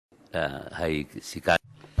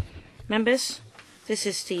Members, this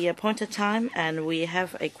is the appointed time and we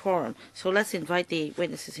have a quorum. So let's invite the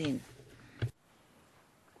witnesses in.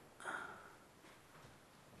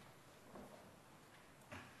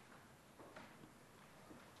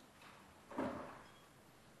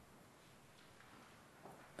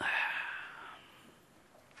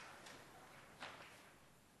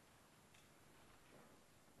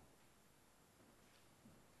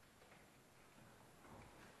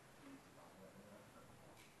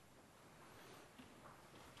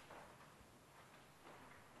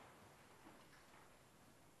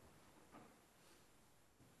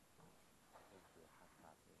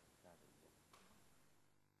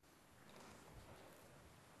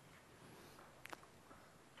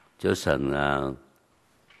 Good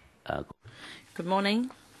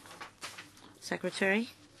morning, Secretary.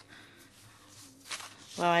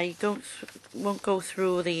 Well, I won't go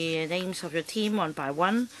through the names of your team one by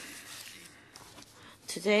one.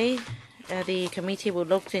 Today, the committee will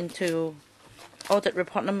look into Audit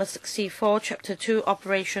Report number 64, Chapter 2,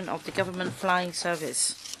 Operation of the Government Flying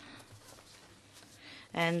Service.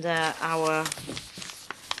 And our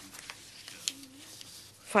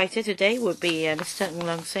fighter today would be Mr. Ng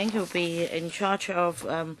Leung Sing, who will be in charge of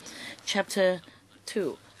Chapter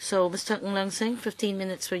 2. So, Mr. Ng Leung Sing, 15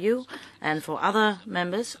 minutes for you, and for other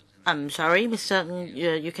members, I'm sorry, Mr.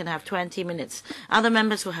 Ng, you can have 20 minutes. Other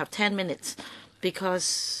members will have 10 minutes,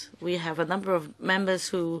 because we have a number of members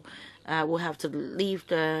who will have to leave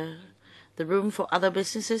the room for other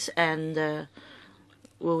businesses, and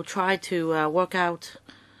we'll try to work out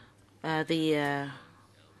the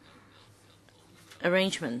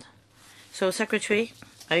arrangement. So, Secretary,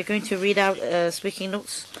 are you going to read out speaking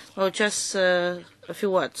notes, or just a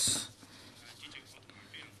few words?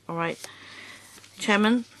 All right,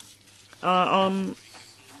 Chairman. On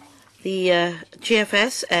the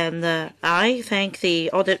GFS and I thank the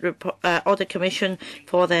Audit Commission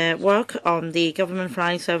for their work on the Government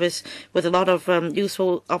Flying Service with a lot of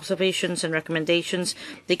useful observations and recommendations.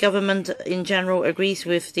 The government in general agrees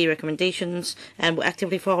with the recommendations and will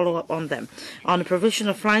actively follow up on them. On the provision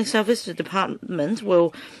of flying service, the department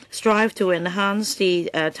will strive to enhance the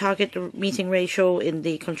target meeting ratio in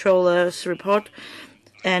the controller's report,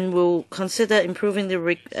 and will consider improving the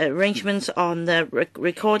arrangements on the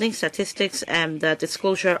recording, statistics, and the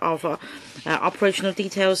disclosure of operational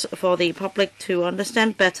details for the public to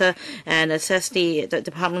understand better and assess the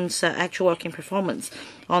department's actual working performance.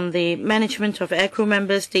 On the management of aircrew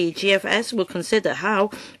members, the GFS will consider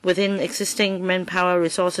how, within existing manpower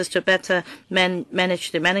resources, to better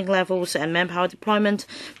manage the manning levels and manpower deployment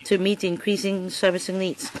to meet increasing servicing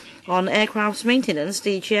needs. On aircraft maintenance,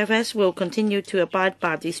 the GFS will continue to abide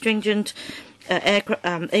by the stringent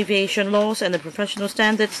aviation laws and the professional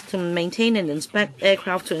standards to maintain and inspect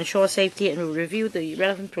aircraft to ensure safety, and will review the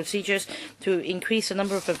relevant procedures to increase the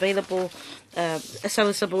number of available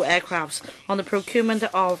serviceable aircrafts. On the procurement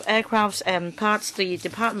of aircrafts and parts, the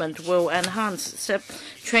department will enhance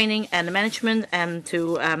training and management, and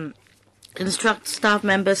to instruct staff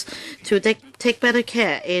members to take better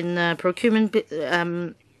care in procurement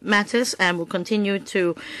matters, and will continue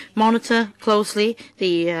to monitor closely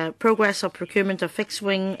the progress of procurement of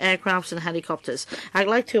fixed-wing aircrafts and helicopters. I'd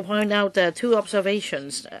like to point out two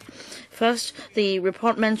observations. First, the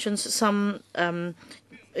report mentions some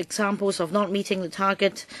examples of not meeting the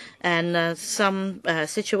target and some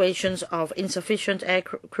situations of insufficient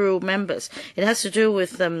aircrew members. It has to do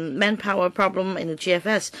with the manpower problem in the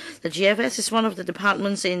GFS. The GFS is one of the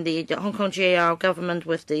departments in the Hong Kong GAR government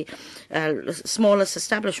with the smallest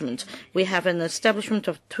establishment. We have an establishment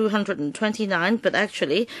of 229, but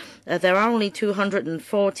actually there are only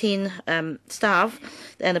 214 staff,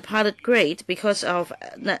 and the pilot grade, because of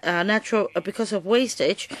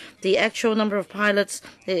wastage, the actual number of pilots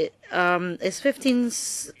is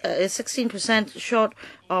 16% short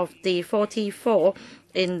of the 44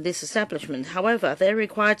 in this establishment. However, they're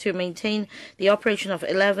required to maintain the operation of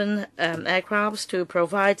 11 aircrafts to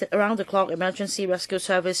provide around-the-clock emergency rescue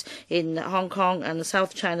service in Hong Kong and the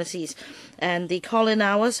South China Seas. And the call-in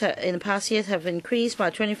hours in the past years have increased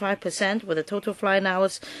by 25%, with the total flying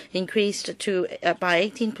hours increased to by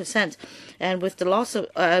 18%. And with the loss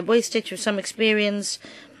of wastage of some experience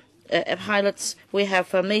pilots, we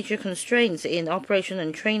have major constraints in operation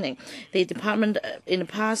and training. The department in the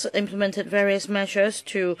past implemented various measures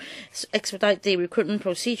to expedite the recruitment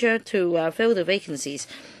procedure to fill the vacancies.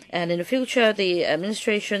 And in the future, the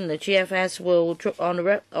administration, the GFS, will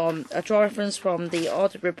draw reference from the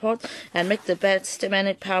audit report and make the best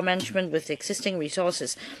power management with existing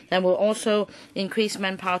resources, and will also increase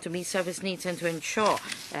manpower to meet service needs and to ensure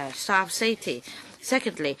staff safety.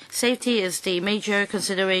 Secondly, safety is the major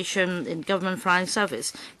consideration in government flying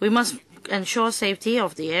service. We must ensure safety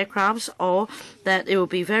of the aircrafts, or that it will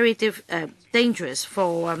be very dangerous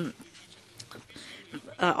for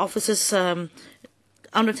officers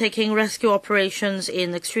undertaking rescue operations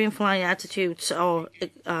in extreme flying altitudes or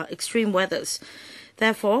extreme weathers.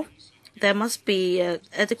 Therefore, there must be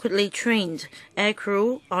adequately trained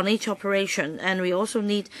aircrew on each operation, and we also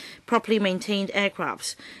need properly maintained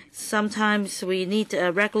aircrafts. Sometimes we need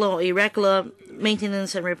regular or irregular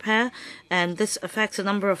maintenance and repair, and this affects a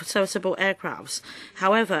number of serviceable aircrafts.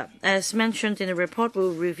 However, as mentioned in the report,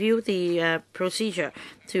 we'll review the procedure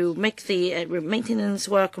to make the maintenance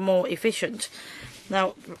work more efficient.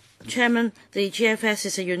 Now, Chairman, the GFS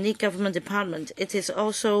is a unique government department. It is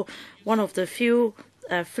also one of the few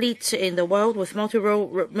fleets in the world with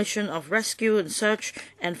multi-role mission of rescue and search,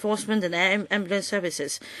 enforcement, and ambulance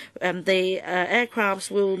services. The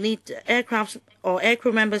aircrafts or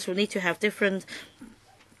aircrew members will need to have different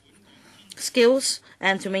skills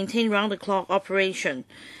and to maintain round-the-clock operation.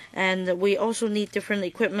 And we also need different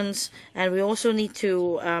equipments, and we also need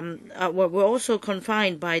to. We're also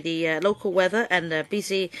confined by the local weather and the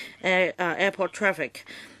busy airport traffic.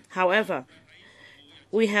 However,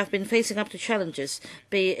 we have been facing up to challenges,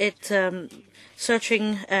 be it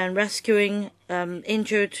searching and rescuing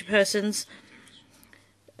injured persons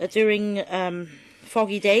during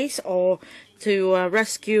foggy days, or to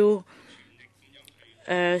rescue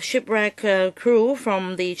shipwreck crew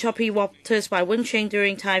from the choppy waters by winching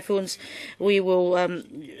during typhoons. We will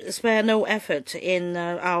spare no effort in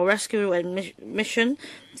our rescue and mission.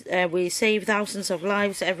 We save thousands of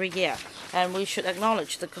lives every year, and we should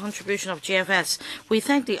acknowledge the contribution of GFS. We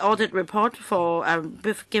thank the audit report for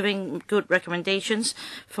giving good recommendations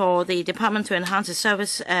for the department to enhance its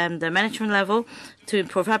service and the management level to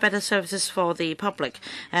provide better services for the public.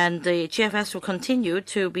 And the GFS will continue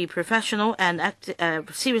to be professional and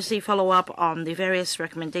seriously follow up on the various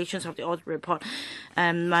recommendations of the audit report.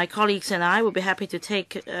 And my colleagues and I will be happy to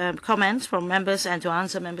take comments from members and to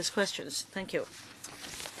answer members' questions. Thank you.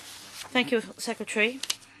 Thank you, Secretary.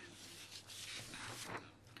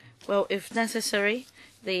 Well, if necessary,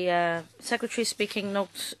 the Secretary speaking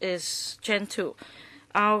note is Gen 2,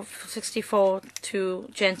 R64 to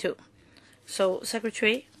Gen 2. So,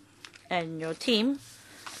 Secretary and your team,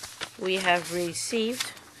 we have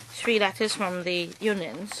received 3 letters from the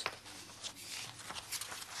unions.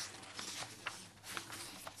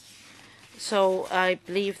 So, I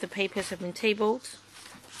believe the papers have been tabled,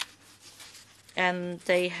 and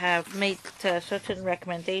they have made certain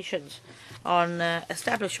recommendations on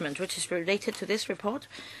establishment, which is related to this report.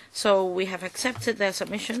 So we have accepted their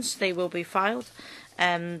submissions. They will be filed,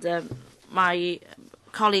 and my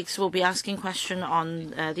colleagues will be asking questions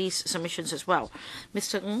on these submissions as well.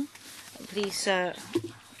 Mr. Ng, please,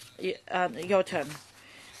 your turn.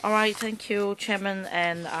 All right, thank you, Chairman,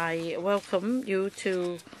 and I welcome you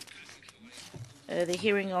to the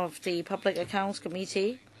hearing of the Public Accounts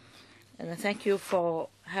Committee. And thank you for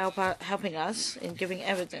helping us in giving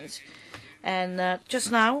evidence. And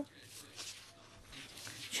just now,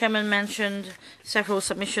 Chairman mentioned several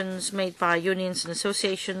submissions made by unions and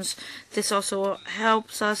associations. This also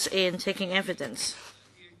helps us in taking evidence.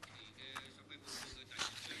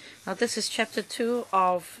 Now, this is Chapter 2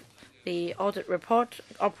 of the audit report,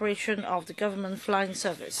 Operation of the Government Flying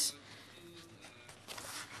Service.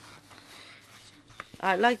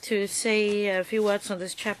 I'd like to say a few words on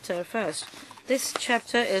this chapter first. This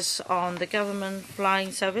chapter is on the government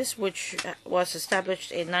flying service, which was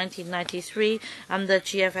established in 1993 under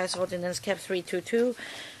GFS Ordinance Cap 322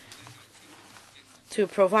 to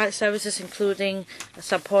provide services including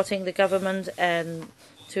supporting the government and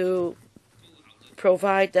to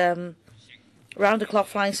provide round-the-clock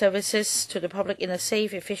flying services to the public in a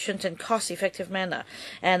safe, efficient, and cost-effective manner.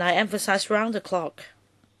 And I emphasize round-the-clock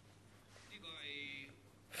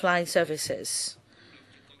flying services.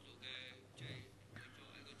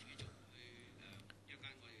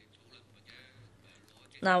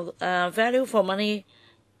 Now, value for money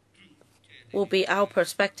will be our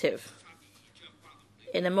perspective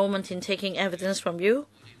in a moment in taking evidence from you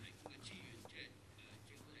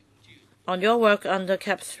on your work under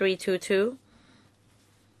Cap 322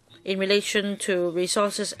 in relation to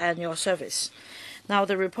resources and your service. Now,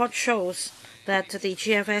 the report shows that the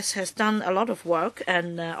GFS has done a lot of work,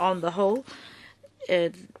 and on the whole,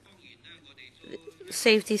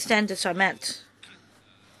 safety standards are met.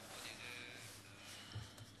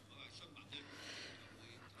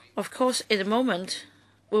 Of course, in a moment,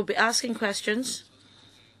 we'll be asking questions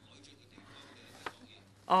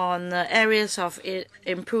on areas of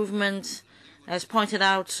improvement as pointed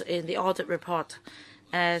out in the audit report.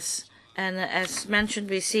 As mentioned,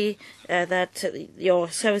 we see that your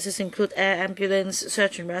services include air ambulance,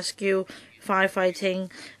 search and rescue, firefighting,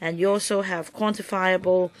 and you also have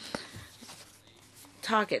quantifiable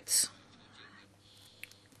targets.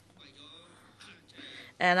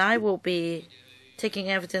 And I will be taking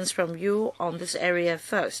evidence from you on this area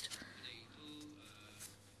first.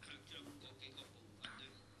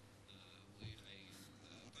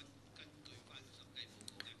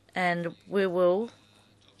 And we will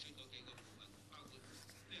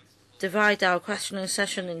divide our questioning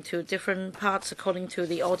session into different parts according to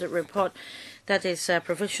the audit report. That is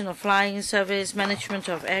provision of flying service, management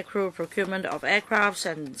of aircrew, procurement of aircrafts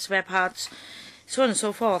and spare parts, so on and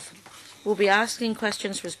so forth. We'll be asking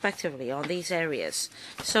questions respectively on these areas.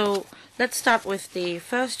 So let's start with the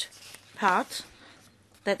first part.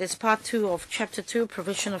 That is part 2 of Chapter 2,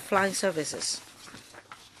 Provision of Flying Services.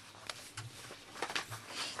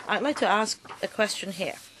 I'd like to ask a question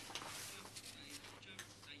here.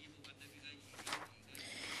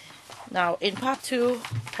 Now, in Part 2,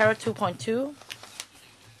 Para 2.2,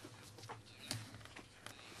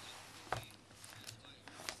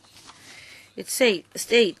 it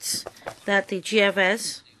states that the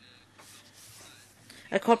GFS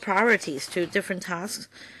accord priorities to different tasks.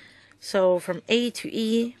 So from A to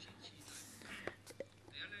E,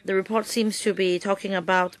 the report seems to be talking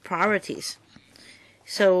about priorities.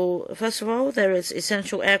 So first of all, there is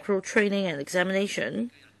essential aircrew training and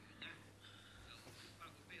examination.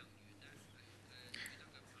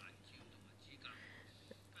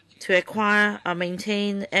 To acquire or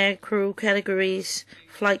maintain aircrew categories,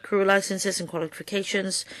 flight crew licenses and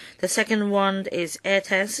qualifications. The second one is air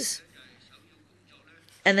tests.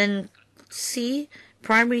 And then C,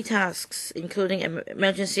 primary tasks, including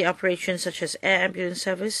emergency operations such as air ambulance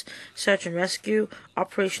service, search and rescue,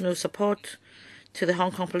 operational support to the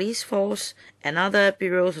Hong Kong Police Force and other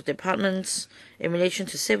bureaus or departments in relation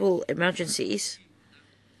to civil emergencies,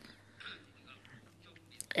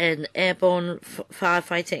 and airborne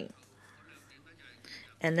firefighting.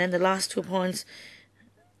 And then the last 2 points,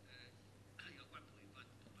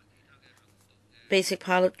 basic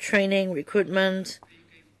pilot training, recruitment,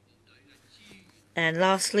 and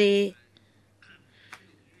lastly,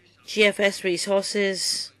 GFS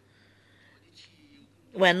resources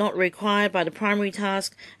when not required by the primary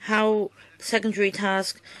task, how secondary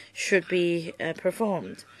tasks should be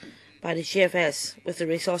performed by the GFS with the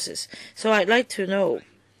resources. So I'd like to know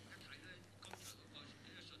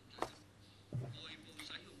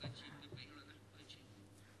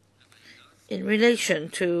in relation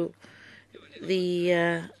to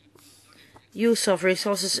the use of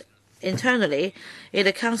resources internally, it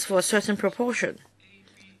accounts for a certain proportion.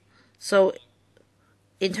 So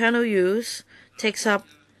internal use takes up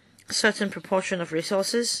a certain proportion of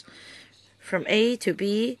resources. From A to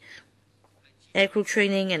B, aircrew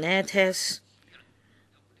training and air tests,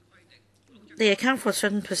 they account for a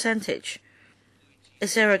certain percentage.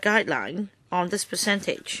 Is there a guideline on this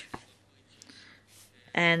percentage?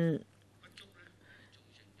 And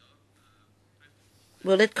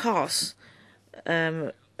will it cause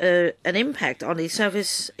an impact on the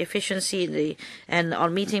service efficiency and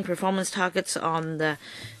on meeting performance targets on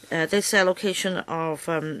this allocation of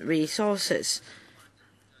resources?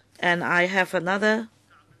 And I have another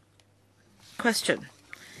question.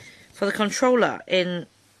 For the controller, in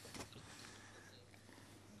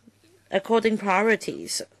according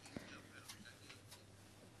priorities,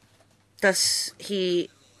 does he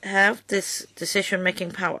have this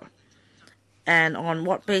decision-making power? And on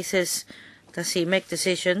what basis does he make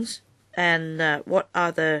decisions? And what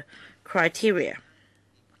are the criteria?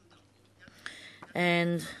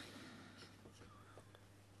 And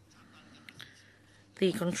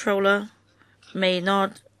the controller may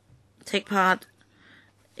not take part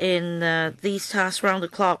in these tasks round the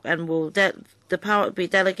clock, and will the power be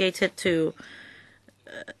delegated to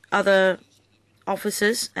other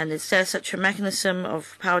officers? And is there such a mechanism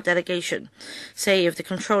of power delegation? Say if the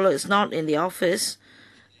controller is not in the office,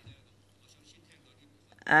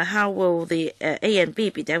 how will the A and B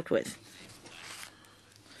be dealt with?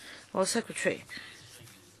 Well, Secretary,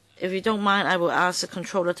 if you don't mind, I will ask the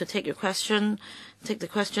controller to take the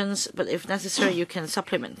questions, but if necessary, you can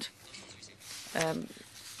supplement.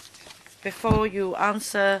 Before you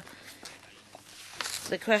answer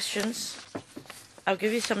the questions, I'll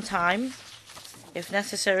give you some time, if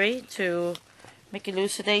necessary, to make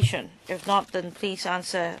elucidation. If not, then please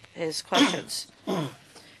answer his questions.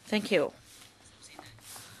 Thank you.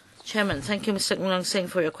 Chairman, thank you, Mr. Ng Sing,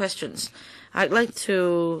 for your questions. I'd like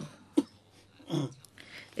to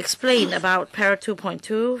explain about Para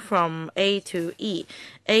 2.2 from A to E.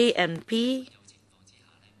 A and B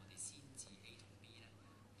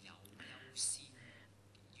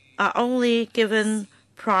are only given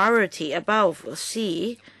priority above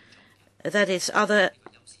C, that is, other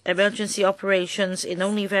emergency operations, in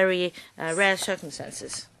only very rare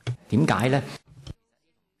circumstances. 點解呢?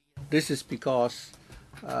 This is because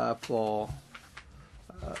for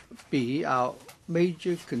B, our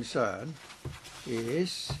major concern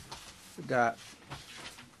is that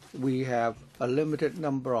we have a limited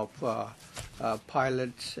number of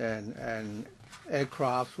pilots and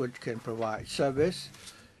aircraft which can provide service.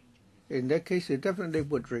 In that case, it definitely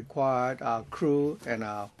would require our crew and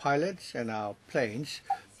our pilots and our planes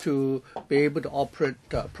to be able to operate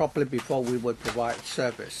properly before we would provide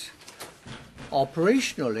service.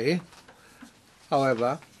 Operationally,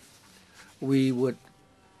 however, we would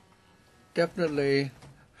definitely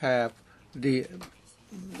have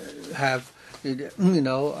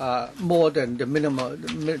more than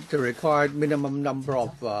the required minimum number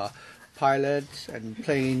of pilots and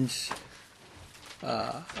planes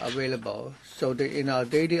available. So in our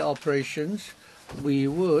daily operations, we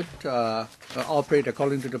would operate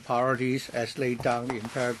according to the priorities as laid down in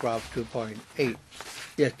paragraph 2.8.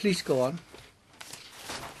 Yes, please go on.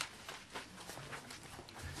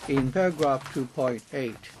 In paragraph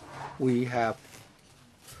 2.8, we have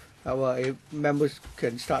our members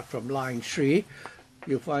can start from line 3.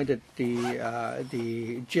 You find that the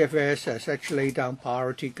GFS has actually laid down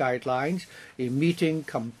priority guidelines in meeting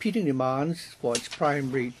competing demands for its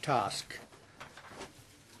primary task.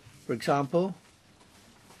 For example,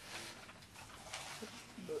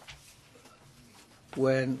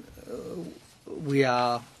 when we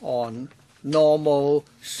are on normal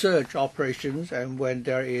search operations and when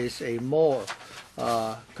there is a more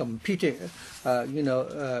competing,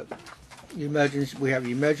 emergency, we have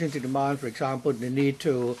emergency demand. For example, the need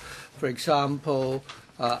to, for example,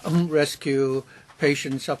 rescue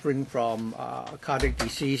patients suffering from cardiac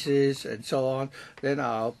diseases and so on. Then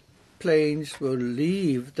our planes will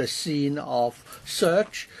leave the scene of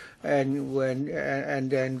search and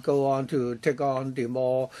then go on to take on the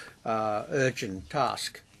more urgent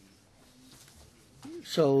task.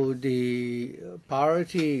 So the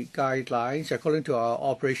priority guidelines, according to our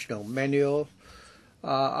operational manual,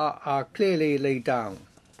 are clearly laid down.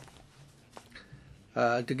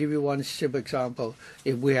 To give you one simple example,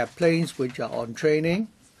 if we have planes which are on training,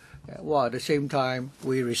 while at the same time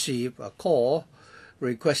we receive a call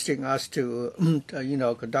requesting us to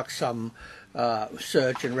conduct some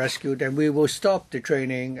search and rescue, then we will stop the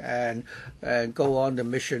training and go on the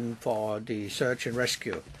mission for the search and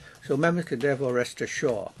rescue. So members can therefore rest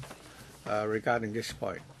assured regarding this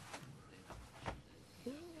point.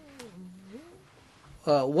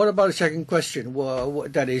 What about the second question? Well,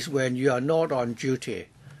 that is, when you are not on duty,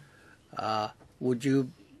 could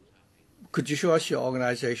you show us your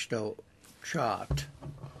organizational chart?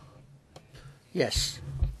 Yes.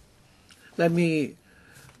 Let me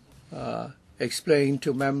explain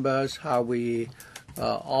to members how we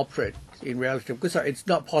operate in reality, because it's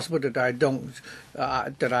not possible that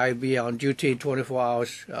I be on duty 24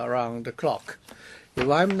 hours around the clock. If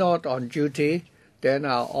I'm not on duty, then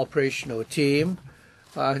our operational team,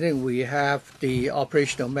 I think we have the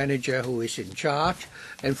operational manager who is in charge,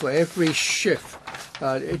 and for every shift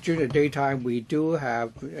during the daytime we do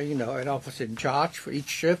have an officer in charge for each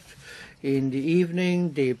shift. In the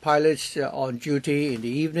evening, the pilots on duty in the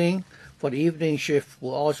evening for the evening shift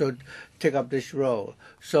will also take up this role.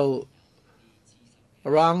 So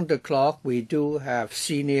around the clock we do have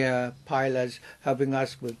senior pilots helping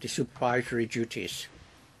us with the supervisory duties.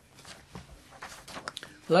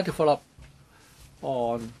 I'd like to follow up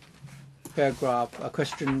on a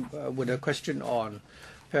question on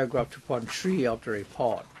paragraph 2.3 of the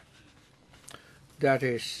report. That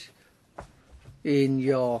is, in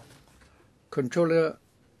your controller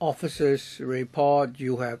officer's report,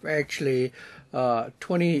 you have actually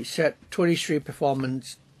 23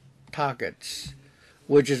 performance targets,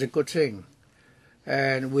 which is a good thing.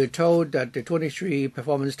 And we're told that the 23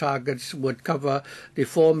 performance targets would cover the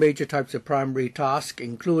 4 major types of primary tasks,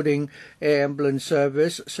 including air ambulance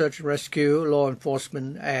service, search and rescue, law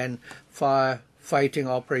enforcement, and firefighting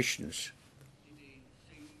operations.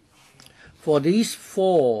 For these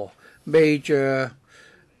 4 major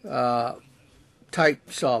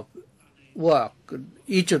types of work,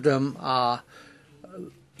 each of them are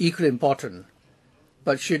equally important.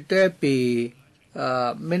 But should there be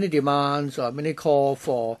many demands or many calls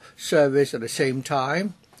for service at the same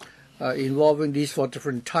time involving these 4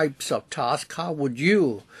 different types of tasks, how would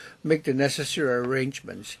you make the necessary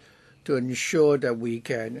arrangements to ensure that we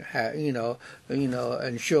can have,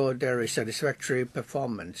 ensure there is satisfactory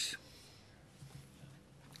performance.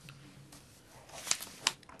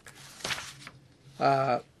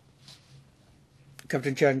 Captain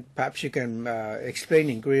Chen, perhaps you can explain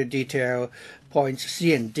in greater detail points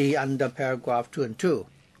C and D under paragraph 2 and 2.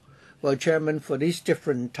 Well, Chairman, for these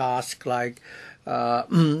different tasks like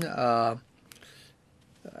search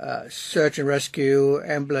and rescue,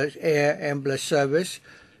 air ambulance service,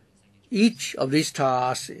 each of these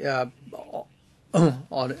tasks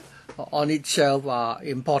on itself are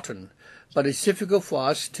important, but it's difficult for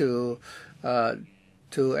us to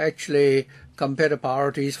actually compare the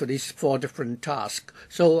priorities for these 4 different tasks.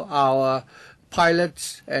 So our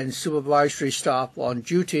pilots and supervisory staff on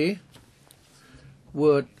duty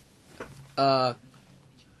would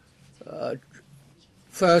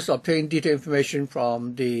first obtain detailed information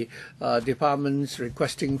from the departments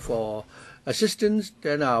requesting for assistance.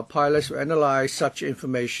 Then our pilots will analyze such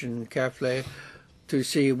information carefully to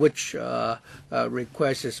see which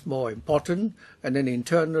request is more important, and then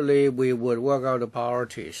internally we would work out the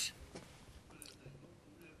priorities.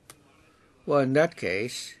 Well, in that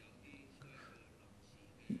case,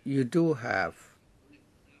 you do have,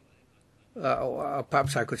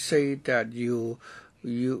 perhaps I could say that you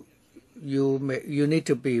need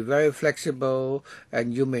to be very flexible,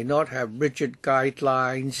 and you may not have rigid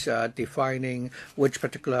guidelines defining which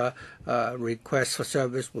particular request for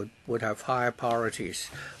service would have higher priorities.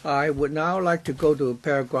 I would now like to go to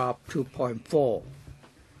paragraph 2.4.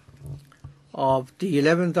 Of the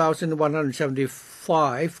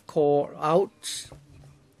 11,175 call-outs,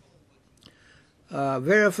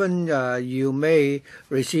 very often you may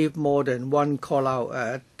receive more than one call-out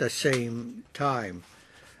at the same time.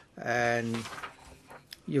 And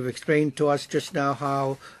you've explained to us just now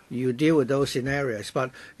how you deal with those scenarios.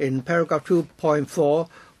 But in paragraph 2.4,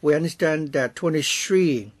 we understand that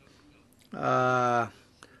 23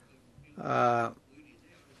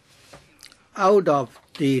 out of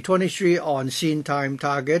the 23 on-scene time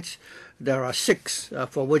targets, there are 6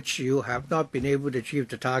 for which you have not been able to achieve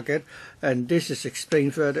the target, and this is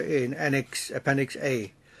explained further in Appendix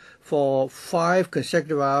A. For 5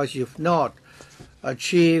 consecutive hours, you've not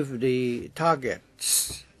achieved the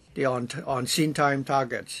targets, the on-scene time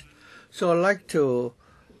targets. So I'd like to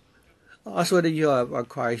ask whether you have a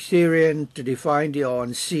criterion to define the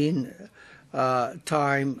on-scene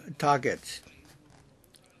time targets.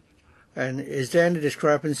 And is there any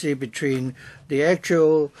discrepancy between the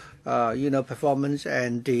actual performance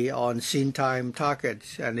and the on-scene time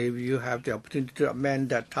targets? And if you have the opportunity to amend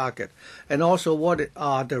that target, and also what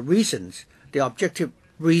are the reasons, the objective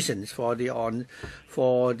reasons for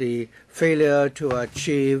the failure to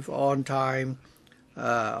achieve on-time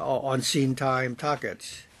or on-scene time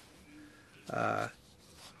targets?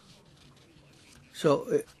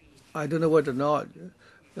 So I don't know whether or not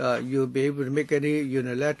you'll be able to make any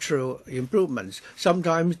unilateral improvements.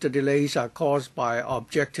 Sometimes the delays are caused by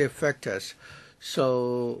objective factors.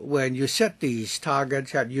 So when you set these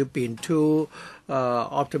targets, have you been too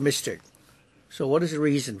optimistic? So what is the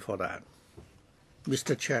reason for that?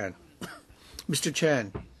 Mr. Chan. Mr.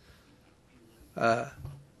 Chan,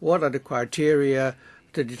 what are the criteria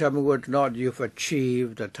to determine whether or not you've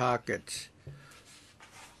achieved the targets?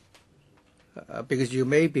 Because you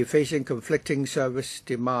may be facing conflicting service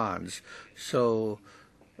demands. So,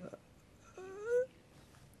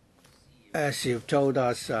 as you've told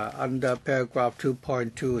us under paragraph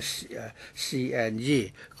 2.2 C and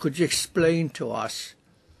E, could you explain to us,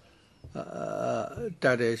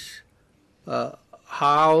 that is,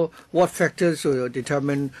 what factors will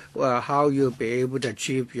determine how you'll be able to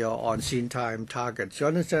achieve your on-scene time targets? You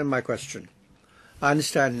understand my question? I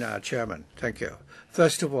understand, Chairman. Thank you.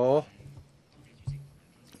 First of all,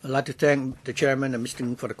 I'd like to thank the Chairman and Mr.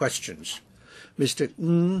 Ng for the questions. Mr.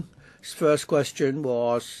 Ng's first question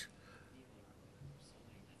was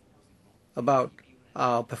about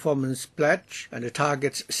our performance pledge and the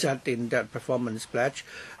targets set in that performance pledge,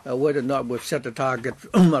 whether or not we've set the target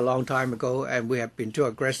a long time ago and we have been too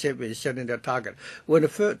aggressive in setting the target. When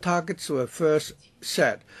the targets were first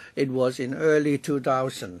set, it was in early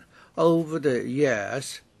 2000. Over the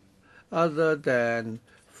years,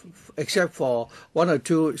 except for 1 or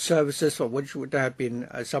 2 services for which there have been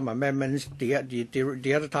some amendments, the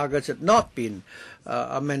other targets had not been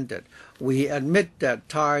amended. We admit that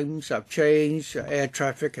times have changed, air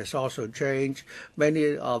traffic has also changed,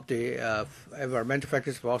 many of the environmental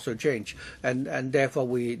factors have also changed, and therefore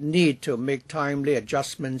we need to make timely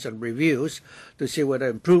adjustments and reviews to see whether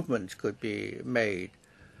improvements could be made.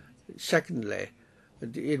 Secondly,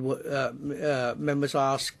 members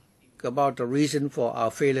ask about the reason for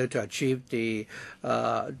our failure to achieve the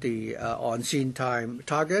on-scene time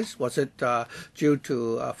targets. Was it due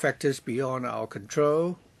to factors beyond our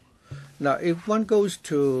control? Now, if one goes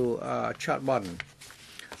to chart 1,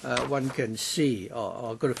 one can see,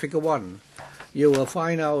 or go to figure 1, you will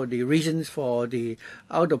find out the reasons for the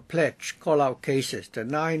out-of-pledge call-out cases, the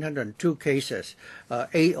 902 cases, the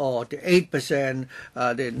 8%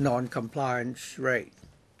 the non-compliance rate.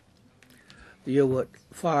 You would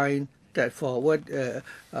find that for what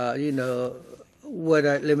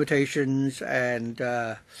weather limitations and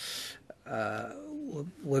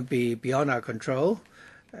would be beyond our control,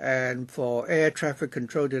 and for air traffic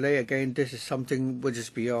control delay, again, this is something which is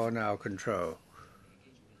beyond our control.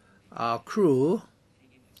 Our crew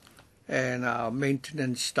and our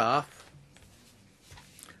maintenance staff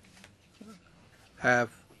have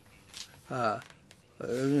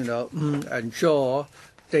ensure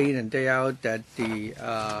day in and day out that the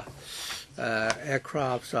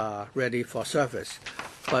aircrafts are ready for service.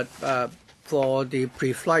 But for the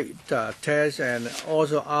pre-flight test, and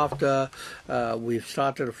also after we've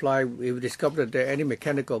started to fly, we've discovered that there are any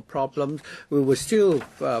mechanical problems, we will still,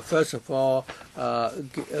 first of all,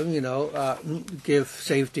 give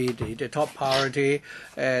safety the top priority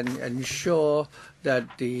and ensure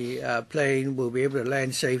that the plane will be able to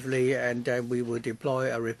land safely, and then we will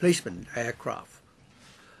deploy a replacement aircraft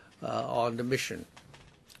on the mission.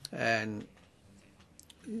 And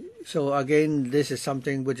so again, this is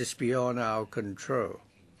something which is beyond our control.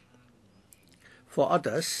 For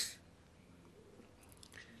others,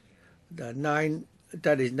 that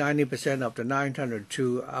is 90% of the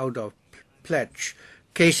 902 out of pledge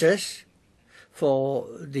cases. For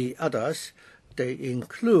the others, they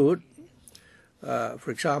include,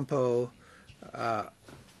 for example,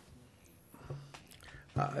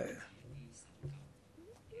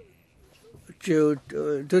 due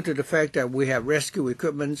to the fact that we have rescue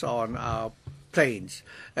equipment on our planes,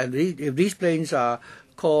 and if these planes are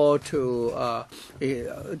called to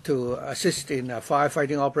assist in a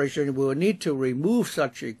firefighting operation, we will need to remove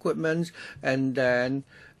such equipment and then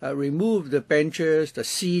remove the benches, the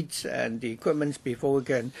seats, and the equipment before we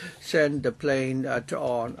can send the plane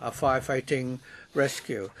on a firefighting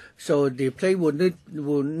rescue. So the plane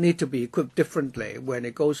will need to be equipped differently when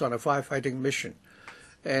it goes on a firefighting mission.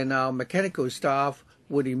 And our mechanical staff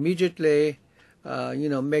would immediately,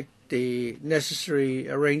 make the necessary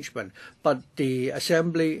arrangement. But the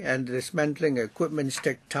assembly and dismantling equipment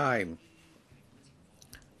take time.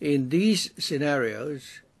 In these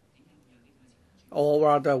scenarios, or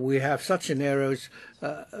rather we have such scenarios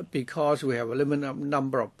because we have a limited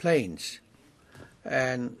number of planes.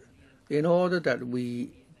 And in order that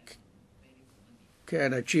we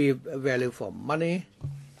can achieve value for money,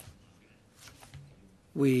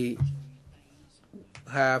 we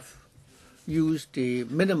have used the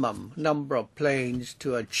minimum number of planes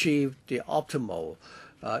to achieve the optimal,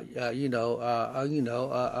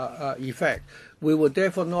 effect. We would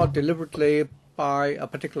therefore not deliberately buy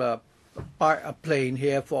a plane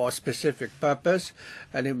here for a specific purpose,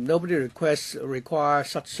 and if nobody requires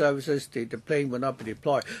such services, the plane will not be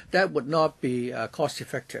deployed. That would not be cost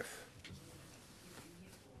effective.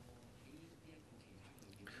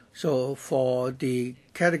 So for the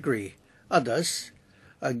category others,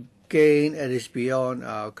 again, it is beyond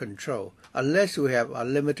our control, unless we have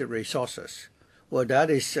unlimited resources. Well,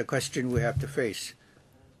 that is a question we have to face.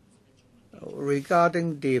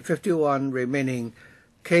 Regarding the 51 remaining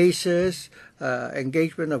cases,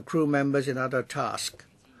 engagement of crew members in other tasks.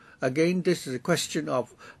 Again, this is a question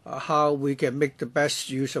of how we can make the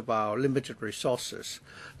best use of our limited resources.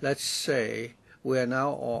 Let's say we are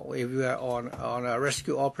now, if we are on a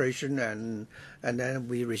rescue operation, and then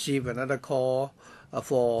we receive another call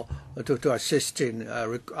to assist in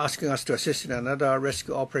asking us to assist in another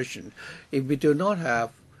rescue operation. If we do not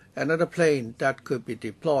have another plane that could be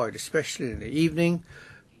deployed, especially in the evening,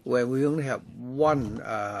 when we only have one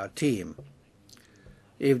team,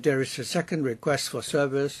 if there is a second request for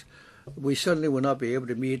service, we certainly will not be able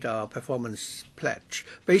to meet our performance pledge.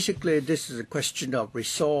 Basically, this is a question of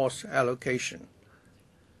resource allocation.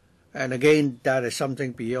 And again, that is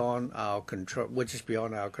something beyond our control, which is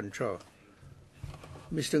beyond our control.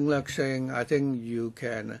 Mr. Ng saying, I think you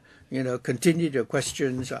can, continue your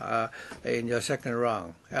questions in your second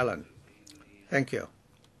round. Alan, thank you.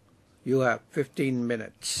 You have 15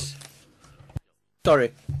 minutes.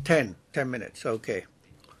 Sorry, 10 minutes, okay.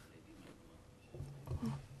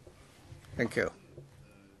 Thank you.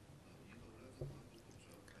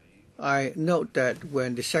 I note that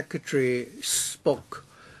when the Secretary spoke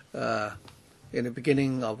in the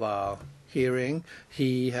beginning of our hearing,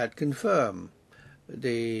 he had confirmed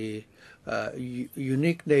the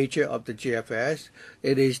unique nature of the GFS.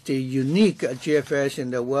 It is the unique GFS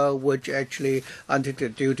in the world which actually undertook the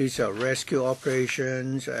duties of rescue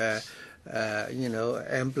operations,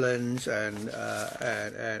 ambulance and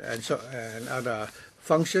other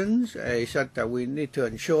functions. He said that we need to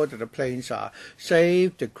ensure that the planes are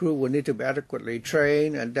safe, the crew will need to be adequately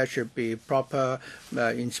trained, and there should be proper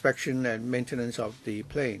inspection and maintenance of the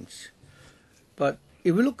planes. But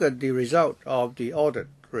if we look at the result of the audit,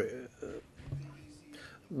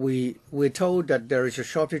 we're told that there is a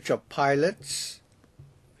shortage of pilots,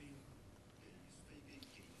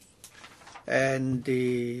 and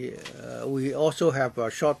we also have a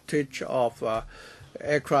shortage of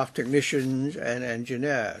aircraft technicians and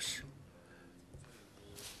engineers.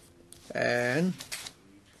 And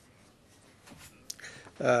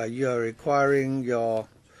you're requiring your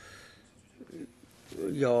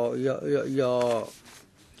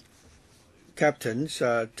captains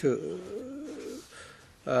to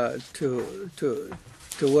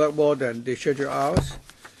work more than the scheduled hours.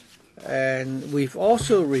 And we've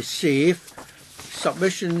also received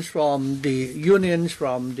submissions from the unions,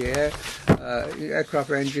 from the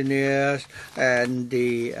aircraft engineers and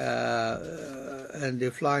the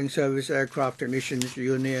Flying Service Aircraft Technicians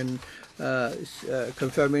Union,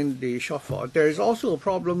 confirming the shortfall. There is also a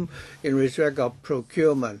problem in respect of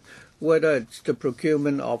procurement, whether it's the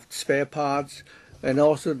procurement of spare parts and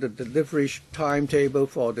also the delivery timetable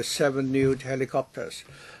for the 7 new helicopters.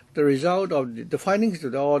 The result of the findings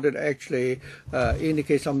of the audit actually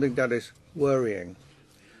indicate something that is worrying.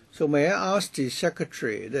 So may I ask the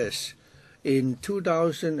Secretary this? In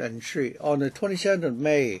 2003, on the 27th of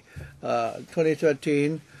May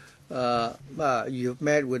 2013, you've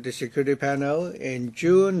met with the security panel. In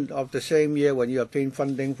June of the same year, when you obtained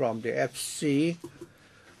funding from the FC,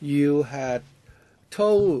 you had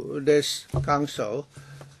told this council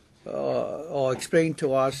or explained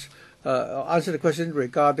to us, answer the question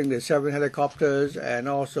regarding the 7 helicopters and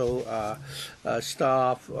also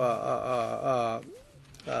staff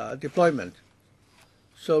deployment.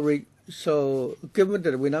 So given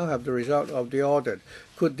that we now have the result of the audit,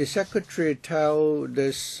 could the Secretary tell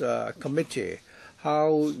this committee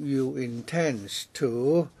how you intend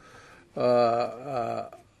to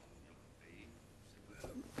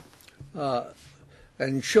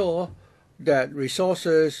ensure that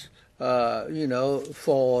resources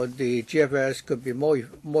for the GFS could be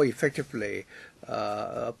more effectively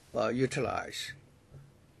utilized?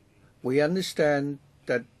 We understand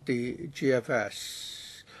that the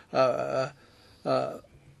GFS,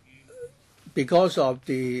 because of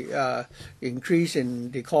the increase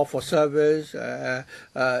in the call for service,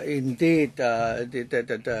 indeed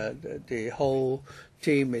the whole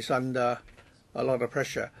team is under a lot of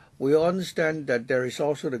pressure. We understand that there is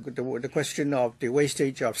also the question of the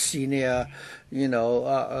wastage of senior,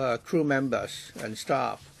 crew members and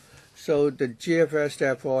staff. So the GFS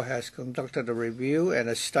therefore has conducted a review and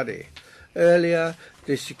a study. Earlier,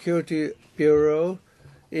 the Security Bureau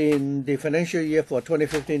in the financial year for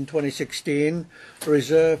 2015-2016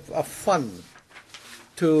 reserved a fund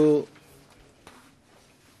to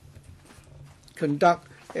conduct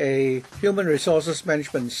a human resources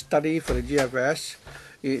management study for the GFS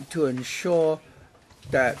to ensure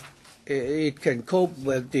that it can cope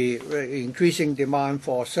with the increasing demand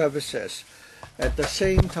for services. At the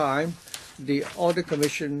same time, the Audit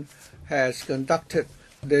Commission has conducted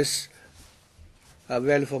this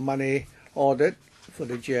value for money audit for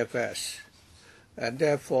the GFS, and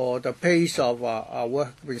therefore the pace of our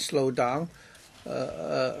work has been slowed down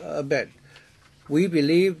a bit. We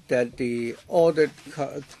believe that the Audit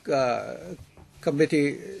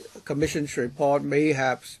Commission's report may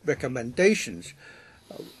have recommendations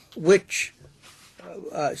which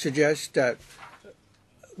suggest that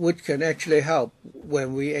which can actually help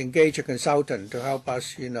when we engage a consultant to help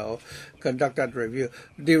us, conduct that review.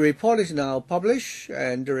 The report is now published,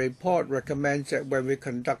 and the report recommends that when we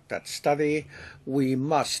conduct that study, we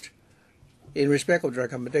must, in respect of the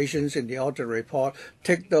recommendations in the audit report,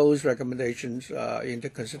 take those recommendations into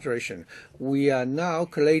consideration. We are now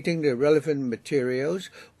collating the relevant materials.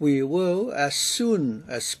 We will, as soon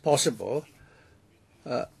as possible,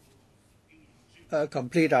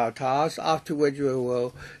 complete our task, after which we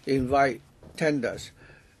will invite tenders.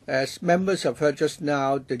 As members have heard just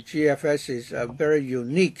now, the GFS is a very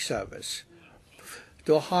unique service.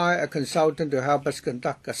 To hire a consultant to help us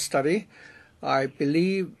conduct a study, I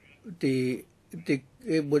believe it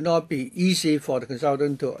would not be easy for the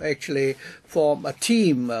consultant to actually form a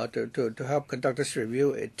team to help conduct this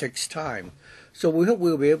review. It takes time. So we hope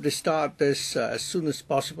we'll be able to start this as soon as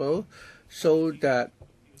possible, so that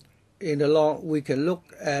in the long, we can look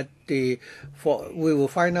at we will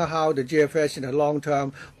find out how the GFS in the long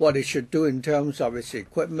term, what it should do in terms of its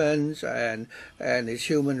equipment and its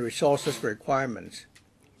human resources requirements.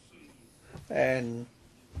 And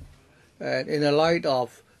in the light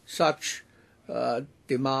of such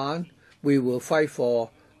demand, we will fight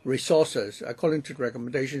for resources according to the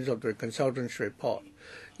recommendations of the consultants' report.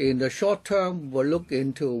 In the short term, we'll look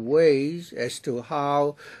into ways as to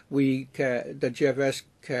how the GFS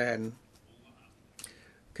can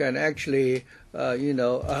actually,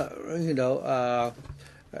 ensure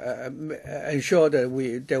that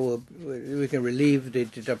we can relieve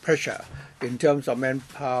the pressure in terms of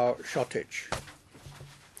manpower shortage.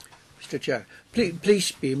 Mr. Chair,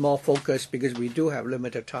 please be more focused because we do have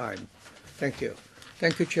limited time. Thank you.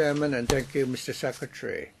 Thank you, Chairman, and thank you, Mr.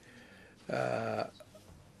 Secretary.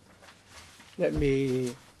 Let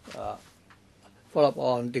me follow up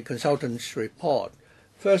on the consultant's report.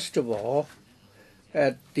 First of all,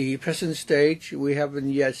 at the present stage, we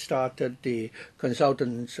haven't yet started the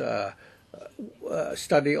consultant's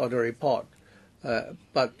study or the report,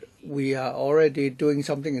 but we are already doing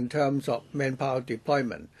something in terms of manpower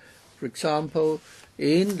deployment. For example,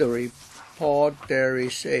 in the report, there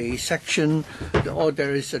is a section or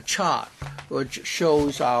there is a chart which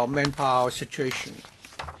shows our manpower situation.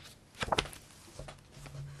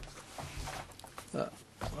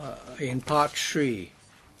 In part 3,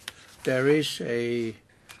 there is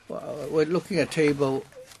we're looking at table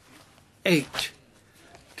 8.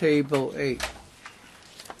 Table 8.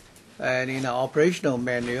 And in our operational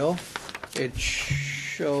manual, it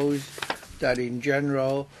shows that in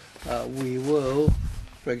general, we will,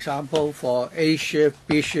 for example, for A shift,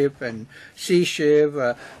 B shift, and C shift,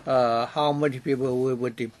 how many people we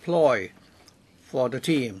would deploy for the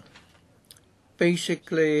team.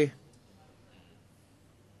 Basically,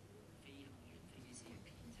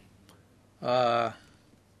 we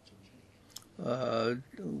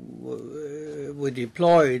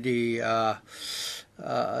deploy the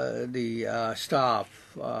staff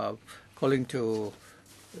according to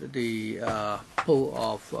the pool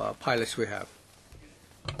of pilots we have.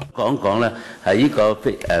 講講咧，係呢個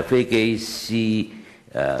飛機師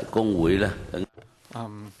工會咧。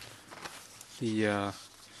The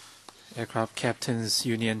Aircraft Captains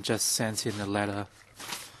Union just sent in a letter,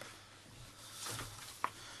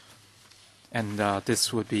 and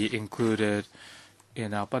this would be included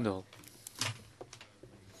in our bundle.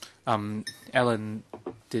 Alan,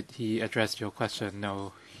 did he address your question?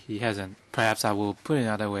 No, he hasn't. Perhaps I will put it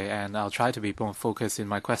another way, and I'll try to be more focused in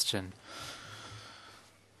my question.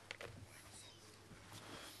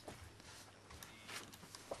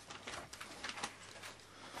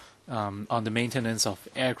 On the maintenance of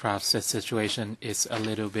aircraft, the situation is a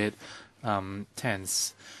little bit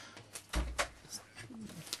tense.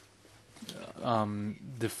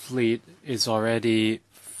 The fleet is already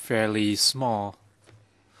fairly small,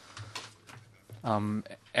 and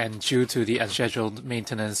due to the unscheduled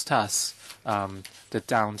maintenance tasks, the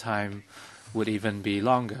downtime would even be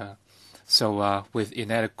longer. So with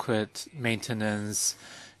inadequate maintenance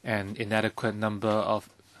and inadequate number of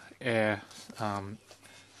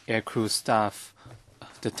aircrew staff,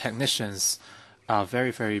 the technicians are very,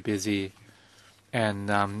 very busy. And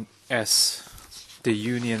as the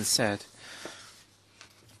union said,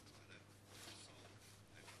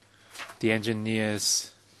 the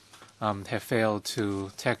engineers have failed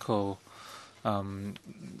to tackle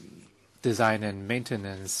design and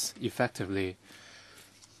maintenance effectively.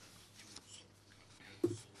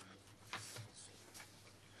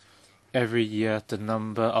 Every year, the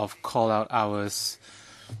number of call-out hours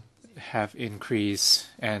have increased,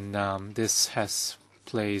 and this has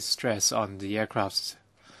placed stress on the aircraft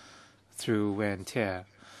through wear and tear.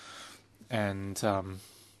 And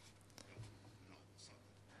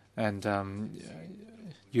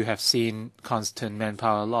you have seen constant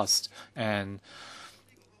manpower lost, and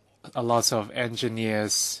a lot of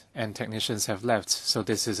engineers and technicians have left. So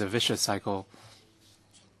this is a vicious cycle.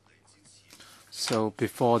 So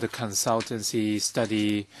before the consultancy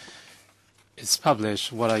study is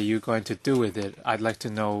published, what are you going to do with it? I'd like to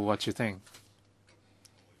know what you think.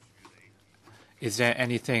 Is there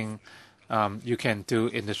anything you can do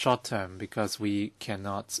in the short term, because we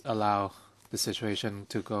cannot allow the situation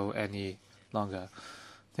to go any longer?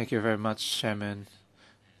 Thank you very much, Chairman.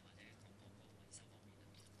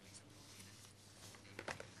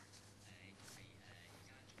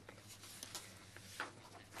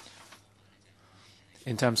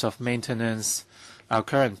 In terms of maintenance, our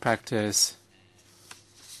current practice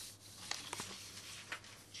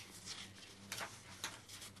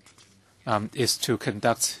is to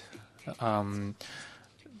conduct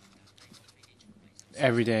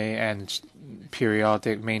everyday and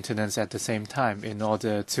periodic maintenance at the same time in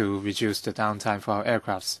order to reduce the downtime for our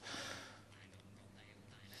aircrafts.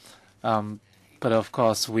 But of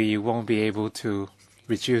course, we won't be able to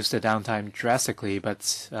reduce the downtime drastically,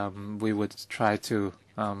 but we would try to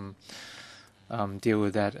deal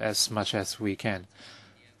with that as much as we can.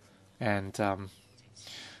 And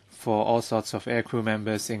for all sorts of aircrew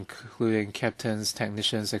members, including captains,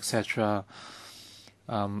 technicians, etc.,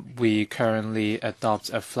 we currently adopt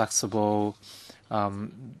a flexible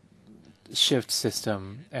shift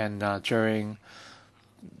system, and during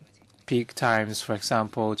peak times, for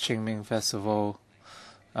example, Qingming Festival,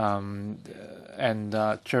 and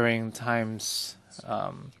during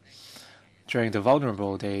the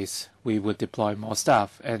vulnerable days, we would deploy more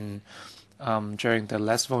staff, and during the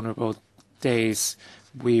less vulnerable days,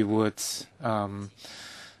 we would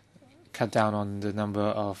cut down on the number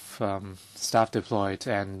of staff deployed,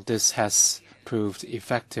 and this has proved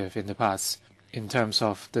effective in the past in terms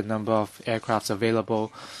of the number of aircrafts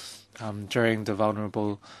available during the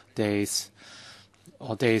vulnerable days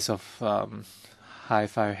or days of high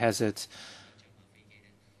fire hazard.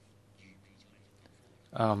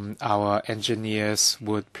 Our engineers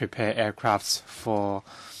would prepare aircrafts for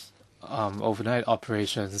overnight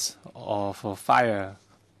operations or for fire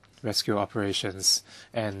rescue operations,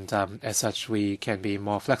 and as such we can be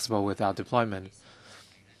more flexible with our deployment.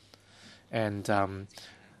 And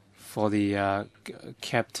for the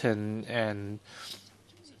captain and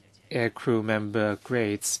aircrew member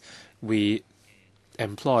grades, we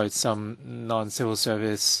employed some non-civil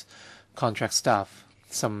service contract staff,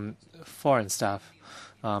 some foreign staff,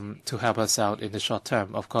 to help us out in the short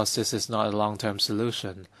term. Of course, this is not a long-term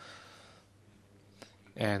solution.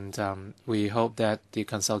 And we hope that the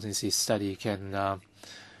consultancy study can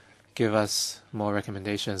give us more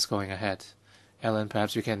recommendations going ahead. Ellen,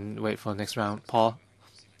 perhaps you can wait for the next round. Paul,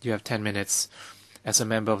 you have 10 minutes as a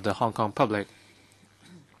member of the Hong Kong public.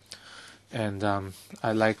 And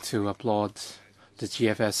I'd like to applaud the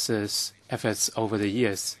GFS's efforts over the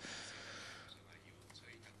years.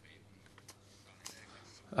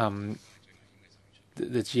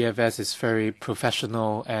 The GFS is very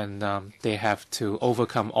professional, and they have to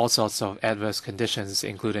overcome all sorts of adverse conditions,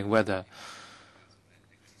 including weather.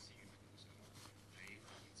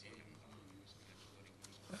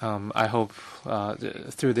 I hope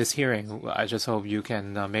through this hearing, I just hope you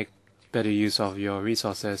can make better use of your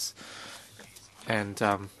resources. And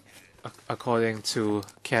according to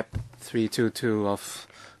Cap 322 of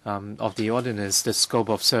the ordinance, the scope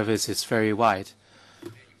of service is very wide.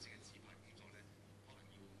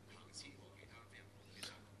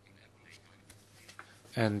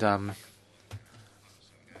 And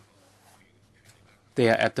they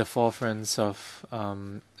are at the forefront of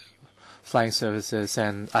flying services,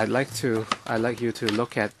 and I'd like you to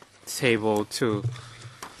look at Table 2.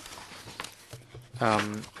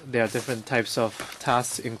 There are different types of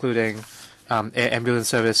tasks, including air ambulance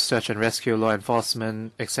service, search and rescue, law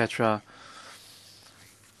enforcement, etc.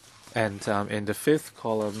 And in the fifth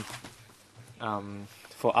column,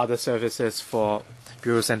 for other services for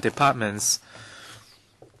bureaus and departments,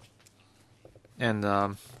 and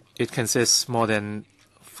it consists more than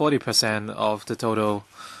 40% of the total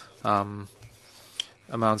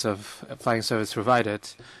amounts of flying service provided,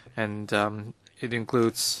 and it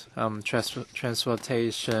includes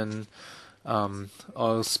transportation,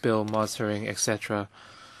 oil spill monitoring, etc.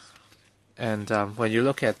 And when you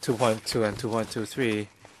look at 2.2 and 2.23,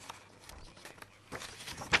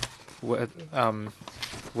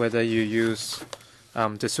 whether you use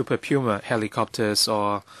the Super Puma helicopters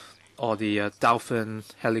or the Dolphin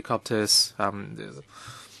helicopters,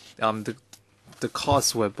 the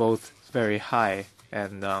costs were both very high,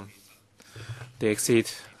 and they exceed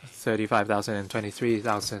 $35,000 and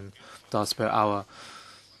 $23,000 per hour.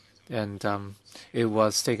 And it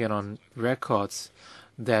was taken on records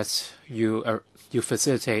that you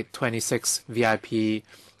facilitate 26 VIP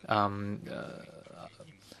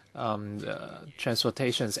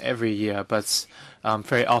transportations every year, but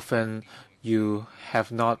very often you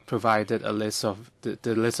have not provided a list of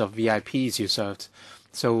the list of VIPs you served.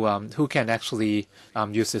 So who can actually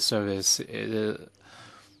use this service? Is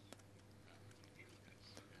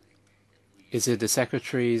it the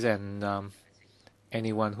secretaries and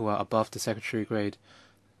anyone who are above the secretary grade?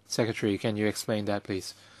 Secretary, can you explain that,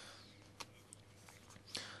 please?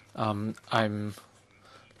 I'm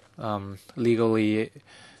legally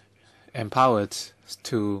empowered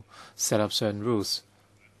to set up certain rules,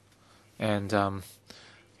 and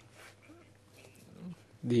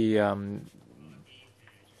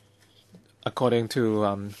according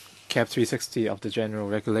to Cap 360 of the general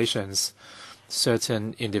regulations,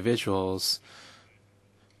 certain individuals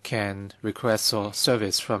can request for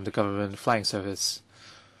service from the government flying service,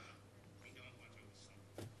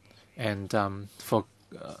 and I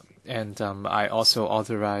also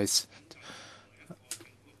authorize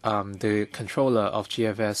the controller of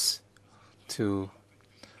GFS to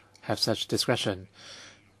have such discretion,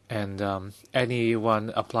 and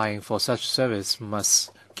anyone applying for such service must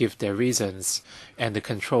give their reasons, and the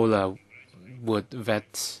controller would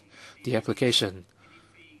vet the application.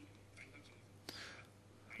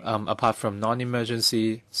 Apart from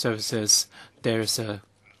non-emergency services, there's a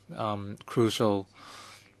crucial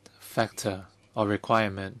factor or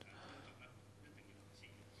requirement.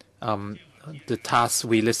 The tasks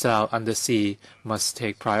we list out under C must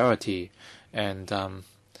take priority, and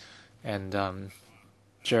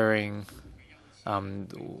during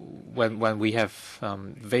when we have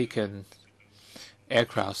vacant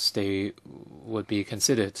aircrafts, they would be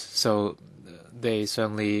considered. So they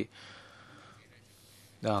certainly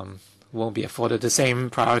won't be afforded the same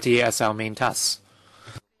priority as our main tasks.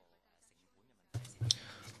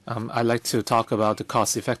 I'd like to talk about the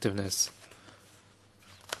cost effectiveness.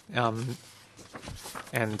 And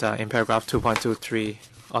in paragraph 2.23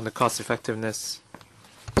 on the cost effectiveness,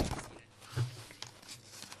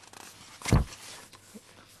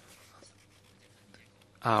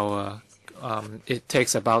 it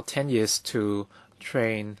takes about 10 years to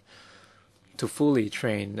fully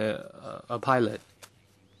train a pilot,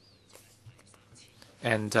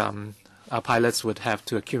 and our pilots would have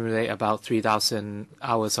to accumulate about 3,000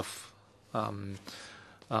 hours of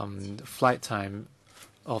flight time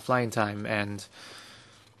or flying time, and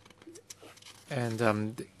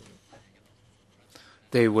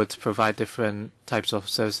they would provide different types of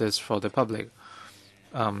services for the public.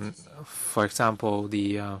 For example,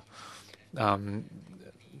 the Hong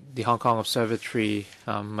Kong Observatory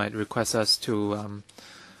might request us to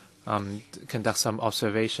conduct some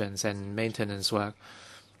observations and maintenance work,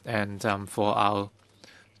 and for our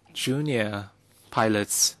junior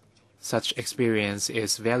pilots, such experience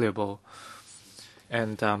is valuable.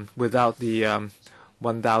 And without the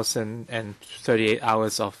 1,038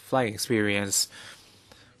 hours of flying experience,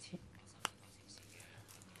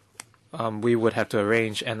 we would have to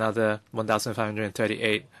arrange another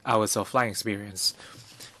 1,538 hours of flying experience.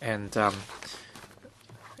 And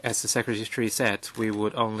as the Secretary said, we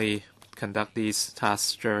would only conduct these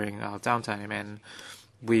tasks during our downtime, and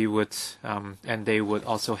we would, and they would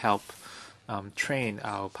also help train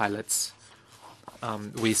our pilots.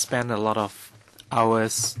 We spend a lot of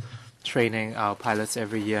hours training our pilots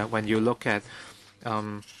every year. When you look at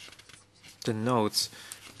the notes,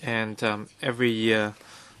 and every year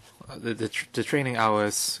the training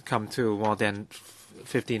hours come to more than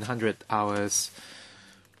 1,500 hours,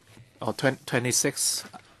 or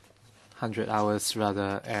 2,600 hours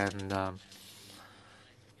rather, and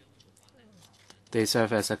they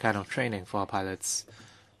serve as a kind of training for our pilots.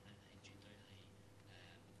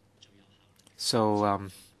 So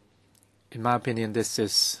in my opinion, this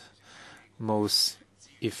is most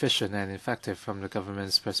efficient and effective from the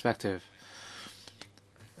government's perspective.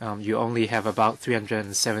 You only have about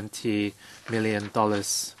 $370 million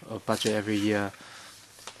of budget every year.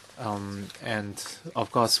 And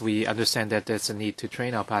of course, we understand that there's a need to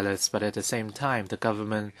train our pilots, but at the same time, the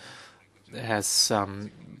government has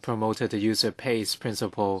promoted the user pays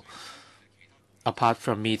principle. Apart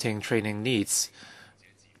from meeting training needs,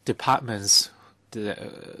 departments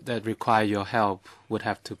that require your help would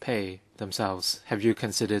have to pay themselves. Have you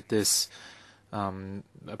considered this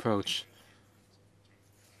approach?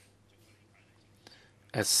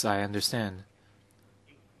 As I understand,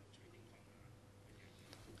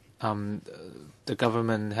 the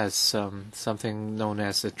government has something known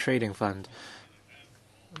as a trading fund.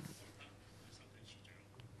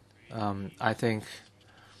 I think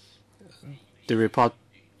the report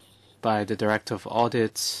by the Director of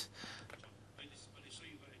Audit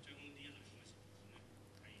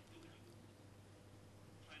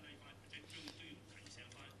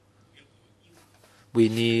we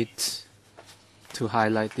need to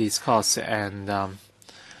highlight these costs and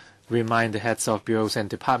remind the heads of bureaus and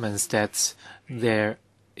departments that there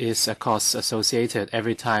is a cost associated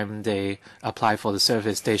every time they apply for the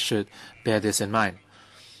service. They should bear this in mind.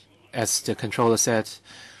 As the controller said,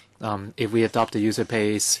 if we adopt the user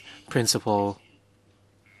pays principle,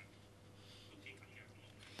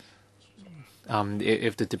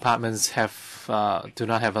 if the departments do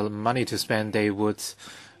not have money to spend, they would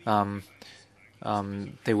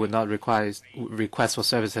not request for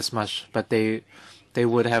service as much, but they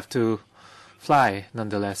would have to fly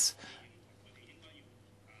nonetheless.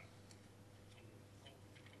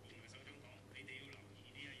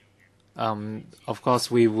 Of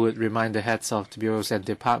course, we would remind the heads of the bureaus and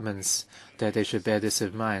departments that they should bear this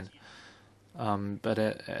in mind. But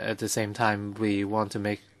at the same time, we want to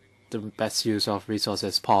make the best use of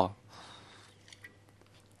resources, Paul.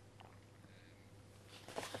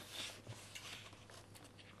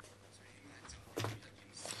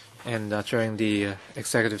 And during the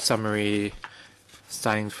executive summary,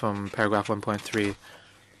 starting from paragraph 1.3,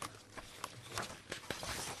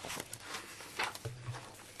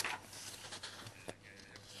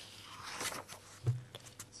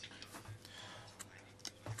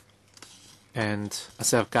 and a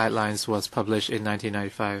set of guidelines was published in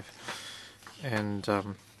 1995.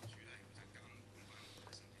 And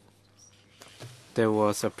there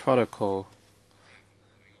was a protocol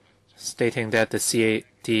stating that the CAD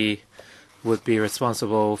would be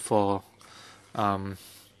responsible for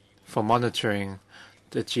monitoring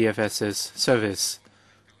the GFS's service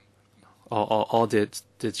or audit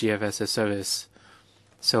the GFS's service.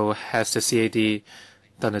 So has the CAD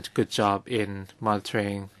done a good job in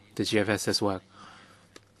monitoring the GFS's work?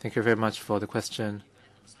 Thank you very much for the question.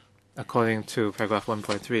 According to paragraph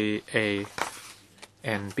 1.3 A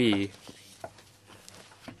and B,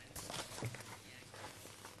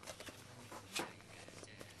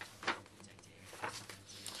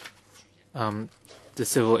 the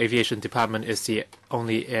Civil Aviation Department is the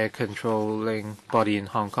only air controlling body in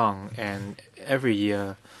Hong Kong, and every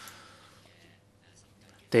year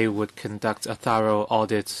they would conduct a thorough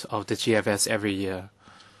audit of the GFS every year,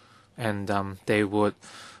 and they would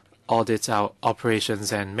audit our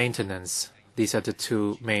operations and maintenance. These are the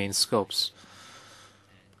two main scopes.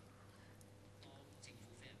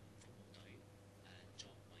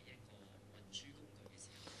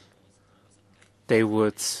 They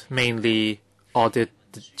would mainly audit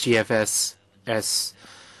the GFS as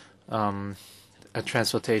a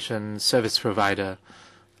transportation service provider.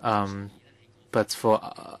 But for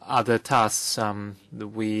other tasks,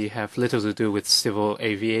 we have little to do with civil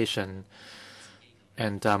aviation.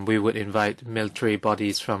 And we would invite military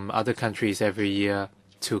bodies from other countries every year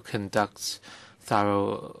to conduct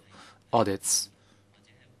thorough audits.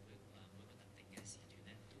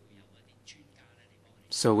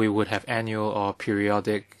 So we would have annual or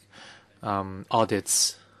periodic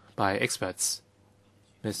audits by experts.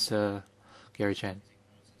 Mr. Gary Chen,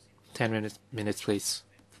 10 minutes, please.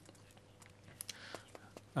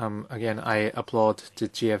 Again, I applaud the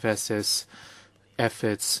GFS's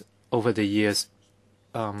efforts over the years,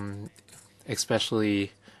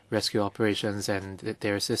 especially rescue operations and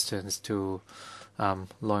their assistance to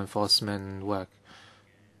law enforcement work.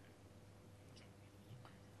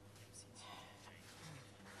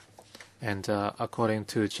 And according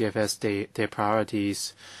to GFS, their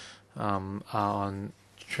priorities are on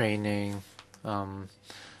training,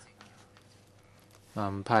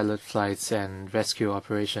 pilot flights, and rescue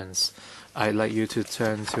operations. I'd like you to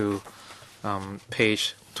turn to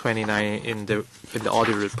page 29 in the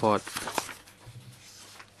audit report.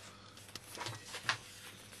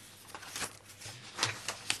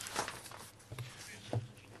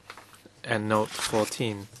 And note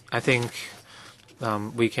 14. I think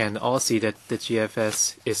we can all see that the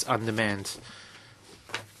GFS is undermanned.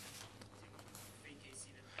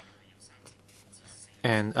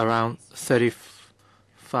 And around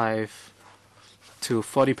 35 to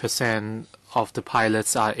 40% of the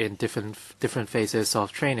pilots are in different phases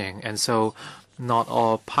of training, and so not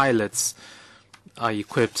all pilots are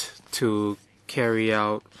equipped to carry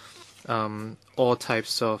out all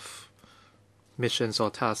types of missions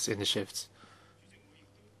or tasks in the shifts.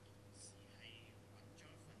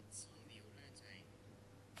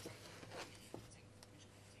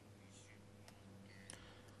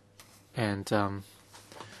 And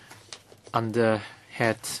under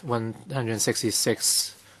head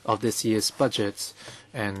 166 of this year's budget,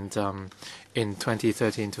 and in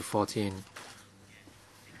 2013 to 14,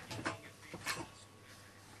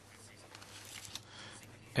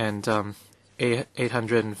 and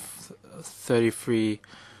 833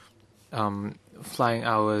 flying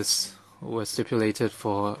hours were stipulated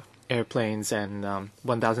for airplanes, and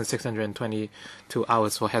 1,622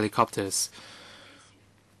 hours for helicopters.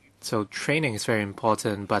 So training is very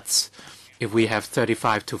important, but if we have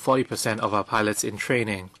 35 to 40% of our pilots in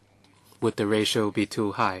training, would the ratio be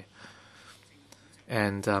too high?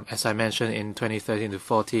 And as I mentioned, in 2013 to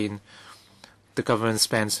 14, the government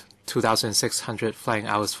spends 2,600 flying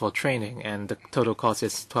hours for training, and the total cost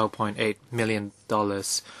is $12.8 million.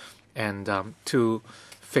 And two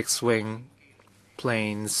fixed-wing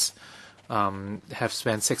planes have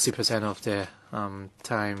spent 60% of their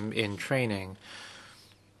time in training.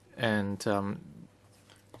 And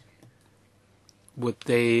would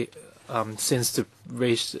they since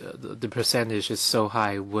the percentage is so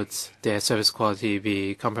high, would their service quality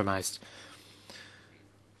be compromised?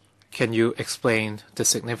 Can you explain the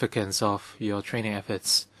significance of your training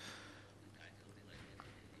efforts?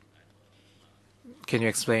 Can you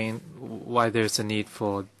explain why there's a need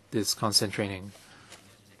for this constant training?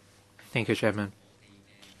 Thank you, Chairman.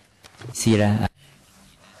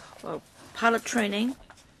 Well, pilot training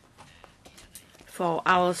for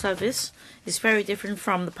our service is very different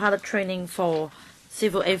from the pilot training for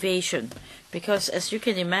civil aviation, because as you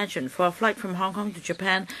can imagine, for a flight from Hong Kong to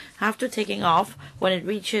Japan, after taking off, when it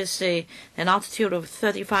reaches an altitude of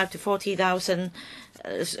 35 to 40,000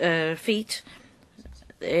 feet,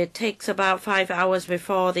 it takes about 5 hours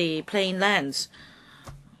before the plane lands.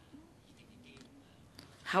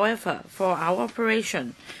 However, for our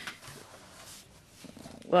operation,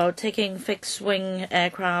 well, taking fixed-wing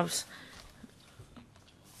aircrafts,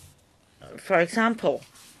 for example,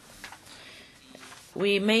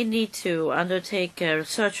 we may need to undertake a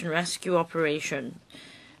search and rescue operation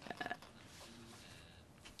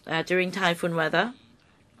during typhoon weather.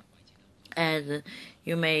 And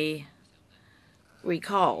you may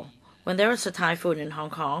recall, when there is a typhoon in Hong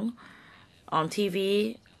Kong, on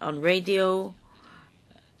TV, on radio,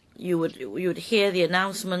 you would hear the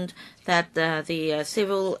announcement that the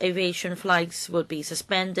civil aviation flights would be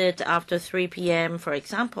suspended after 3 p.m., for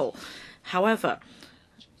example. However,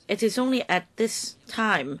 it is only at this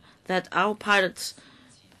time that our pilots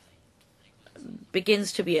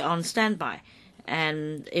begins to be on standby,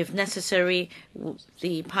 and if necessary,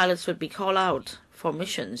 the pilots would be called out for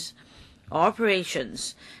missions or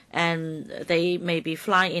operations, and they may be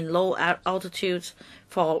flying in low altitudes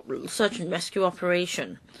for search and rescue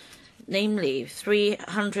operation, namely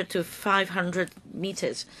 300 to 500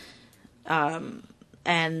 meters,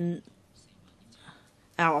 and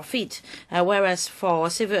our feet, whereas for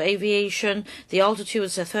civil aviation, the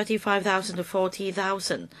altitudes are 35,000 to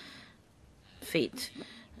 40,000 feet.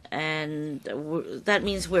 And that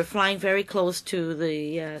means we're flying very close to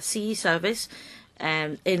the sea surface,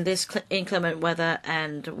 and in this inclement weather,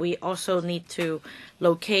 and we also need to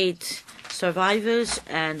locate survivors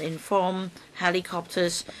and inform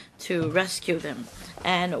helicopters to rescue them.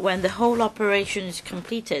 And when the whole operation is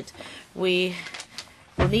completed, we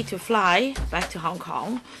will need to fly back to Hong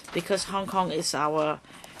Kong, because Hong Kong is our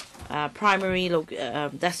primary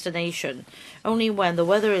destination. Only when the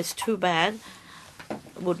weather is too bad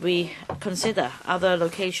would we consider other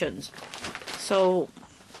locations. So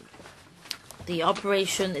the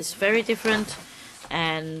operation is very different,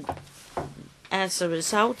 and as a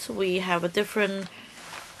result, we have a different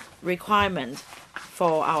requirement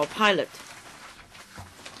for our pilot.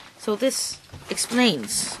 So this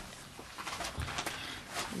explains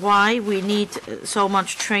why we need so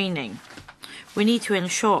much training. We need to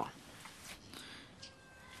ensure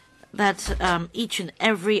that each and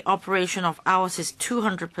every operation of ours is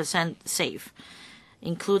 200% safe,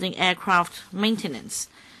 including aircraft maintenance.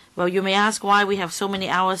 Well, you may ask why we have so many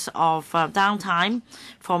hours of downtime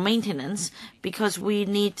for maintenance, because we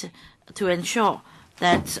need to ensure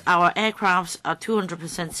that our aircrafts are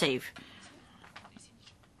 200% safe.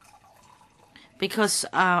 Because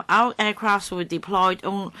our aircrafts were deployed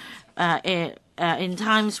in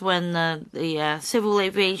times when the civil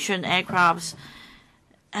aviation aircrafts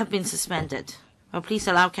have been suspended. Well, please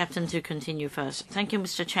allow Captain to continue first. Thank you,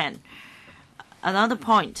 Mr. Chen. Another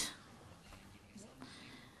point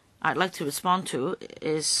I'd like to respond to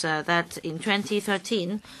is that in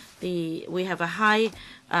 2013, we have a high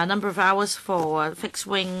number of hours for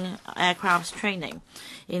fixed-wing aircraft training.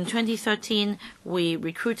 In 2013, we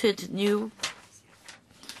recruited new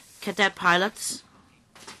cadet pilots,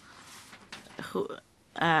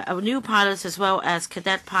 new pilots as well as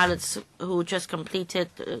cadet pilots who just completed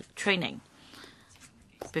training.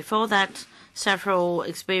 Before that, several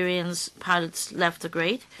experienced pilots left the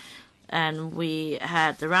grade, and we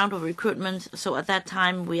had the round of recruitment. So at that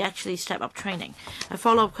time, we actually stepped up training. A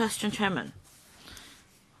follow-up question, Chairman,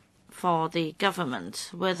 for the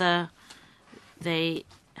government, whether they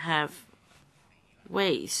have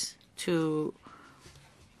ways to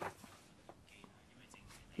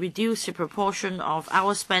reduce the proportion of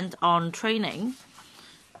hours spent on training,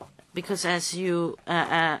 because as you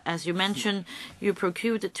mentioned, you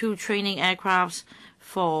procured the 2 training aircrafts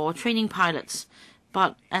for training pilots.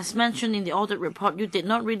 But as mentioned in the audit report, you did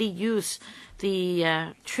not really use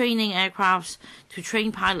the training aircrafts to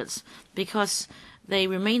train pilots, because they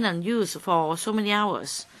remain unused for so many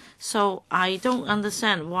hours. So I don't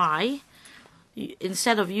understand why,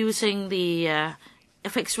 instead of using the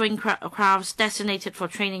fixed-wing crafts designated for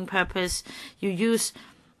training purpose, you use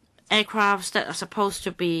aircrafts that are supposed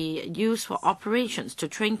to be used for operations to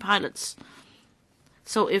train pilots.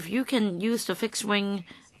 So if you can use the fixed-wing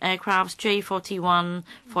aircrafts J41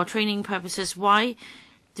 for training purposes, why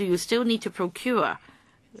do you still need to procure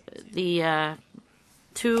the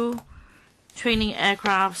 2 training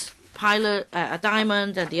aircrafts, pilot, a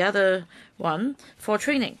Diamond and the other one, for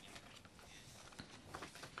training?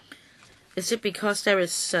 Is it because there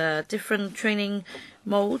is different training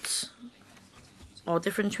modes or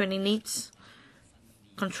different training needs?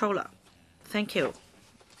 Controller. Thank you,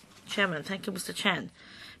 Chairman. Thank you, Mr. Chan.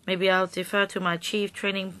 Maybe I'll defer to my chief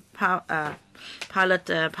training pilot,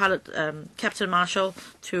 Captain Marshall,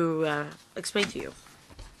 to explain to you.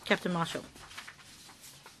 Captain Marshall.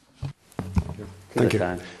 Thank you.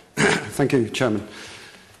 Thank you, Chairman.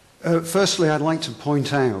 Firstly, I'd like to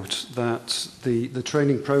point out that the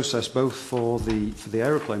training process, both for the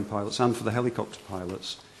aeroplane pilots and for the helicopter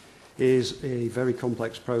pilots, is a very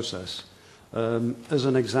complex process. As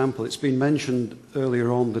an example, it's been mentioned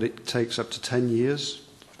earlier on that it takes up to 10 years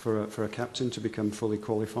for a captain to become fully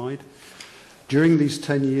qualified. During these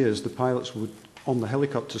 10 years, the pilots would, on the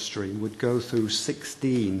helicopter stream, would go through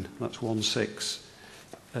 16, that's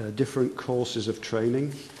 16, different courses of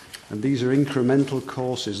training. And these are incremental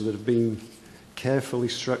courses that have been carefully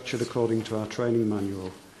structured according to our training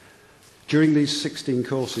manual. During these 16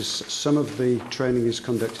 courses, some of the training is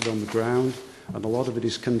conducted on the ground and a lot of it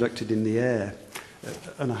is conducted in the air.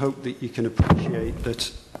 And I hope that you can appreciate that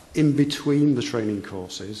in between the training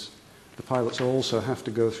courses, the pilots also have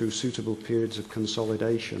to go through suitable periods of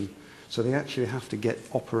consolidation. So they actually have to get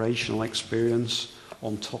operational experience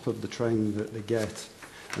on top of the training that they get.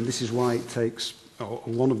 And this is why it takes, or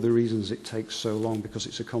one of the reasons it takes so long, because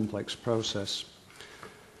it's a complex process.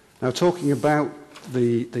 Now, talking about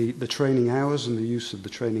the training hours and the use of the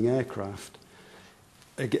training aircraft,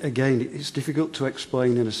 again, it's difficult to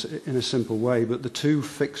explain in a simple way, but the 2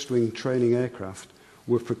 fixed-wing training aircraft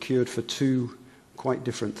were procured for 2 quite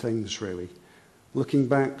different things, really. Looking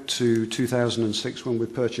back to 2006, when we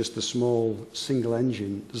purchased the small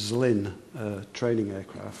single-engine Zlin training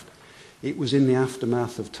aircraft, it was in the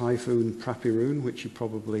aftermath of Typhoon Prapiroon, which you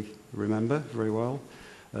probably remember very well.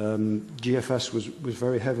 GFS was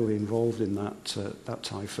very heavily involved in that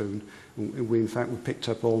typhoon. In fact, we picked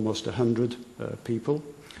up almost 100 people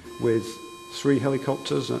with 3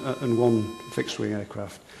 helicopters and 1 fixed-wing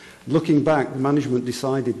aircraft. Looking back, the management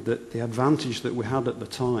decided that the advantage that we had at the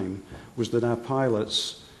time was that our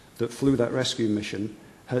pilots that flew that rescue mission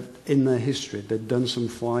had, in their history, they'd done some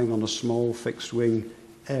flying on a small fixed-wing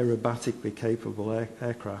aerobatically capable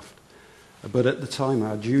aircraft. But at the time,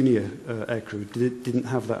 our junior aircrew didn't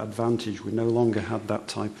have that advantage. We no longer had that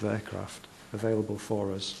type of aircraft available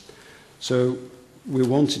for us. So we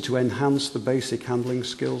wanted to enhance the basic handling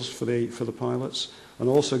skills for the pilots and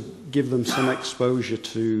also give them some exposure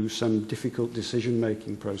to some difficult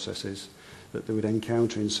decision-making processes that they would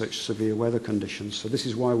encounter in such severe weather conditions. So this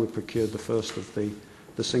is why we procured the first of the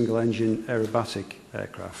single-engine aerobatic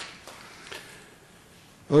aircraft.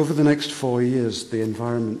 Over the next 4 years, the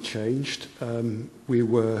environment changed. We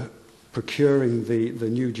were procuring the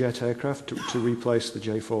new jet aircraft to replace the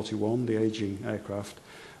J41, the aging aircraft,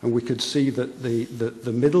 and we could see that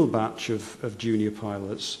the middle batch of junior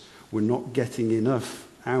pilots were not getting enough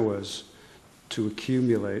hours to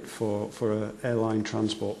accumulate for an airline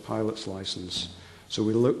transport pilot's license. So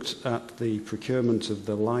we looked at the procurement of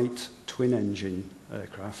the light twin-engine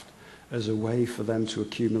aircraft as a way for them to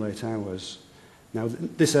accumulate hours. Now,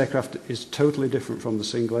 this aircraft is totally different from the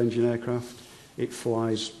single-engine aircraft. It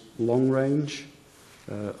flies long range,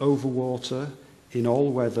 over water, in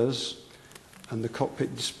all weathers, and the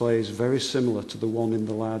cockpit display is very similar to the one in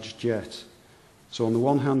the large jet. So on the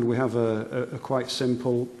one hand, we have a quite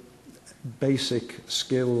simple, basic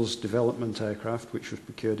skills development aircraft, which was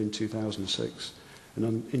procured in 2006.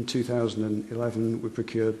 And in 2011, we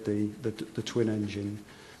procured the twin-engine,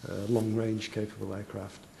 long-range capable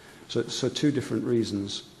aircraft. So 2 different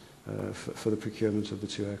reasons for the procurement of the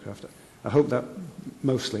 2 aircraft. I hope that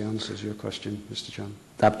mostly answers your question, Mr. Chan.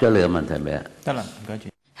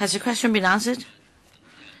 Has the question been answered?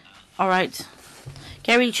 All right.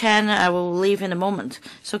 Gary Chan, I will leave in a moment.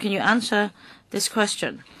 So can you answer this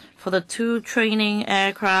question? For the 2 training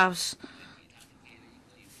aircrafts,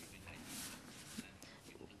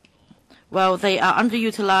 well, they are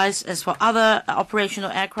underutilized. As for other operational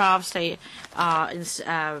aircrafts, they are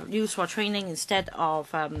used for training instead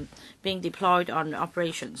of being deployed on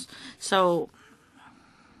operations. So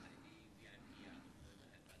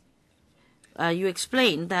you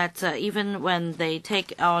explained that even when they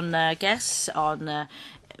take on guests on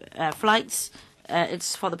flights,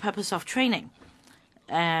 it's for the purpose of training.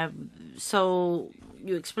 So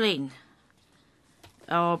you explain.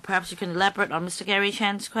 Or perhaps you can elaborate on Mr. Gary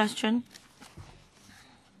Chan's question.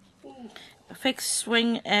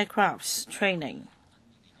 Fixed-wing aircrafts training.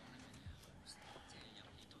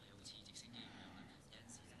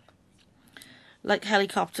 Like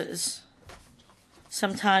helicopters.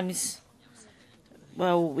 Sometimes,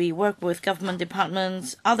 well, we work with government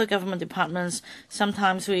departments, other government departments.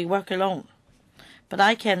 Sometimes we work alone. But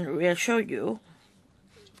I can reassure you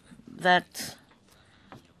that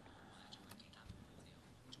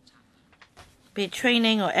be it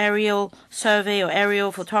training or aerial survey or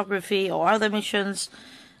aerial photography or other missions,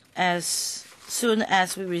 as soon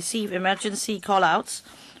as we receive emergency call-outs,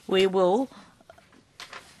 we will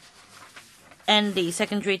end the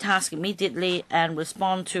secondary task immediately and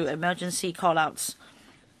respond to emergency call-outs.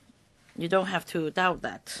 You don't have to doubt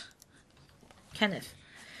that. Kenneth.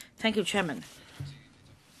 Thank you, Chairman.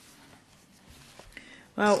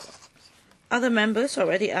 Well, other members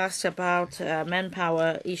already asked about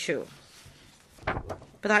manpower issue.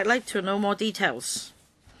 But I'd like to know more details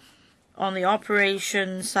on the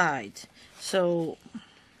operation side. So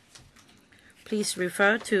please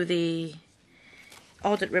refer to the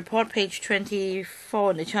audit report, page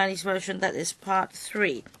 24 in the Chinese version. That is part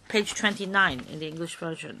 3. Page 29 in the English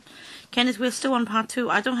version. Kenneth, we're still on part 2.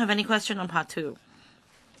 I don't have any question on part 2.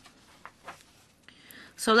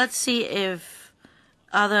 So let's see if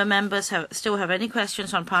other members still have any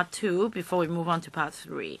questions on part 2 before we move on to part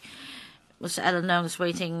 3. Mr. Alan Leung is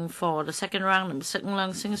waiting for the second round, and Mr. Ng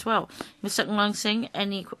Leung Sing as well. Mr. Ng Leung Sing,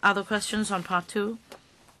 any other questions on part 2?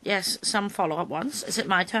 Yes, some follow-up ones. Is it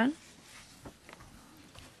my turn?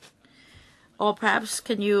 Or perhaps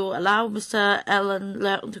can you allow Mr. Alan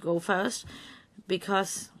Leung to go first,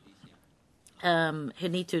 because he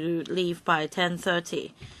needs to leave by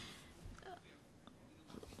 10:30.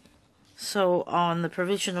 So on the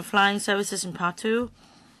provision of flying services in part 2,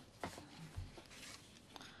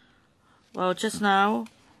 well, just now,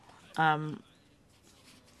 I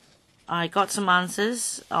got some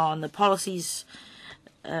answers on the policies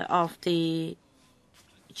of the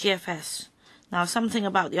GFS. Now, something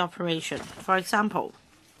about the operation. For example,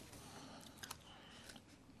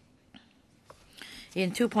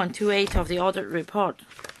 in 2.28 of the audit report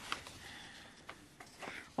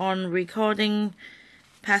on recording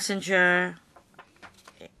passenger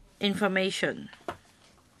information,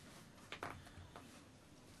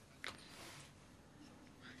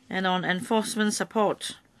 and on enforcement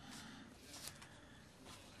support.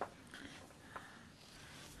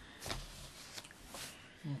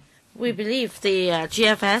 We believe the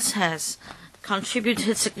GFS has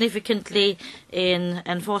contributed significantly in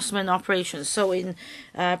enforcement operations. So in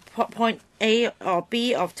point A or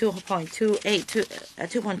B of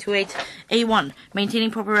 2.28 A1,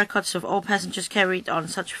 maintaining proper records of all passengers carried on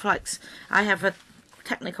such flights. I have a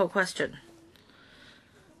technical question.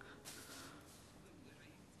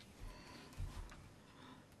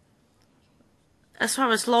 As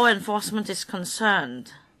far as law enforcement is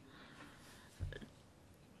concerned,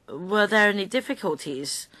 were there any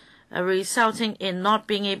difficulties resulting in not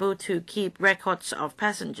being able to keep records of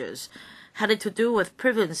passengers? Had it to do with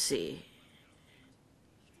privacy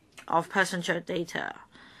of passenger data?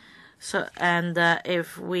 So, and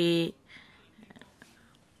if we,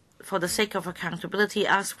 for the sake of accountability,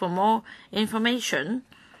 ask for more information,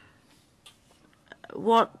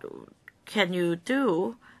 what can you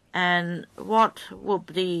do? And what would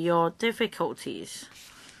be your difficulties?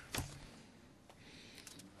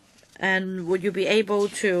 And would you be able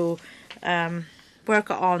to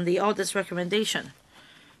work on the audit's recommendation?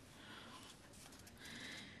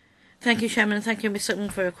 Thank you, Chairman. Thank you, Mr. Ng,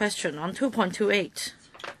 for your question. On 2.28,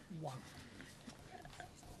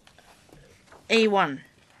 A1.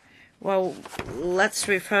 Well, let's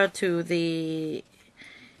refer to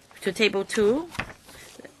Table 2.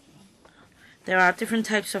 There are different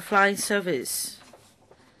types of flying service.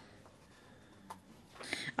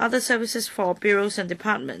 Other services for bureaus and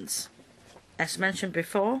departments. As mentioned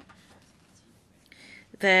before,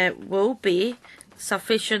 there will be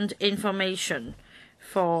sufficient information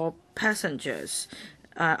for passengers,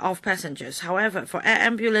 of passengers. However, for air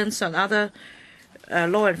ambulance and other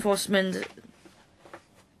law enforcement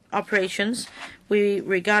operations, we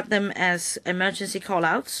regard them as emergency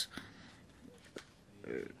call-outs.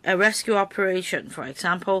 A rescue operation, for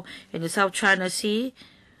example, in the South China Sea,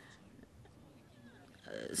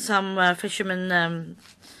 some fishermen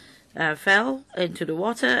fell into the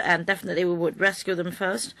water, and definitely we would rescue them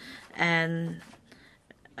first, and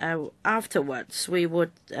afterwards we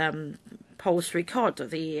would post record of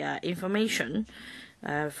the information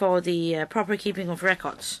for the proper keeping of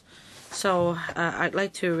records. So I'd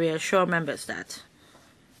like to reassure members that.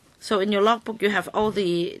 So in your logbook, you have all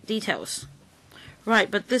the details.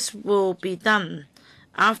 Right, but this will be done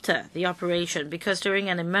after the operation, because during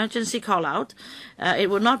an emergency call-out, it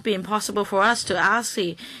would not be impossible for us to ask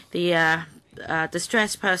the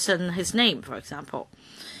distressed person his name, for example.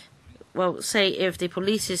 Well, say if the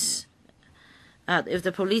police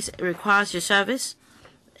requires your service,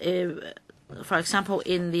 for example,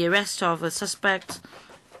 in the arrest of a suspect,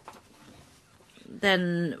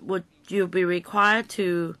 then would you be required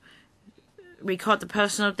to record the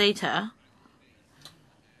personal data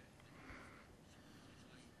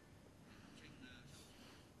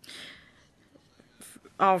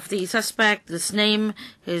of the suspect, his name,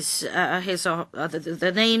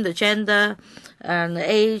 the name, the gender, and the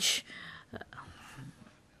age,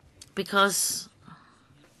 because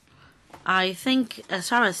I think as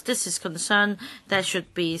far as this is concerned, there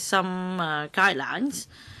should be some guidelines,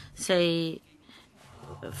 say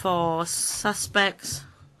for suspects.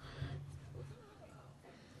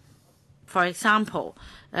 For example,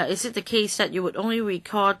 is it the case that you would only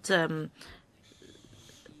record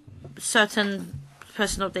certain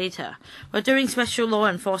personal data? Well, during special law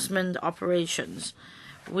enforcement operations,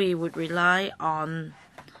 we would rely on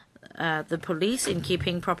the police in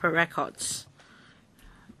keeping proper records.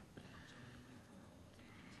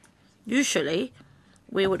 Usually,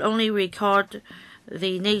 we would only record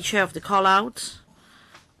the nature of the call-out,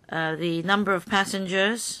 the number of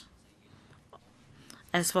passengers.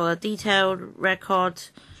 As for a detailed record,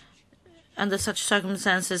 under such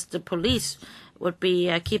circumstances, the police would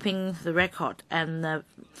be keeping the record. And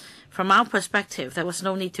from our perspective, there was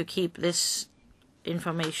no need to keep this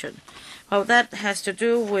information. Well, that has to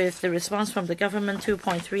do with the response from the government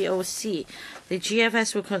 2.30C. The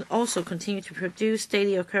GFS will also continue to produce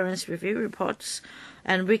daily occurrence review reports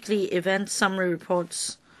and weekly event summary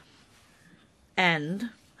reports and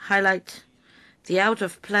highlight the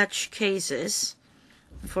out-of-pledge cases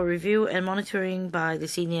for review and monitoring by the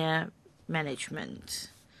senior management.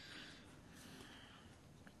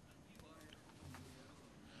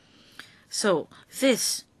 So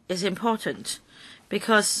this is important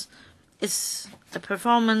because it's a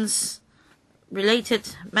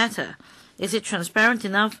performance-related matter. Is it transparent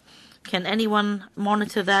enough? Can anyone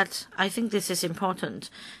monitor that? I think this is important.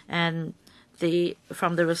 And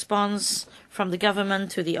from the response from the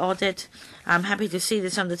government to the audit, I'm happy to see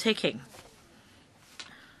this undertaking.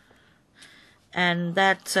 And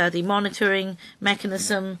that the monitoring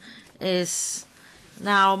mechanism is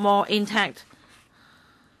now more intact.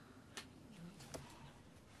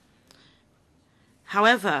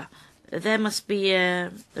 However, there must be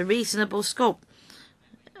a reasonable scope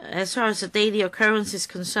as far as the daily occurrence is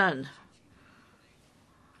concerned.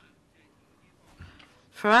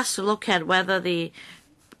 For us to look at whether the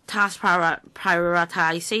task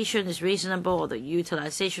prioritization is reasonable or the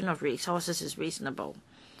utilization of resources is reasonable.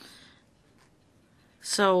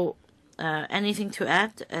 So, anything to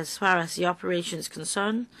add as far as the operation is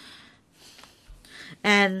concerned?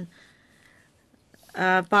 And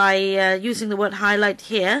by using the word highlight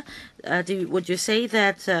here, would you say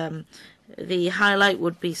that the highlight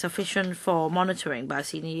would be sufficient for monitoring by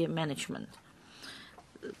senior management?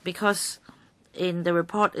 Because in the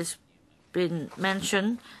report it's been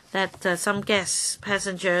mentioned that some guests,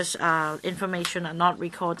 passengers' information are not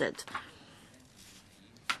recorded.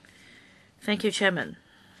 Thank you, Chairman.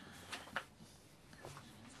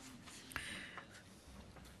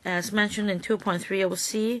 As mentioned in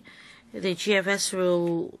 2.30C, the GFS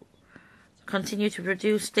will continue to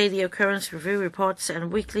produce daily occurrence review reports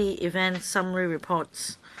and weekly event summary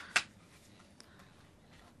reports.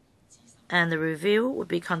 And the review will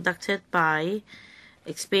be conducted by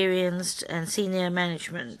experienced and senior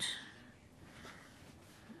management.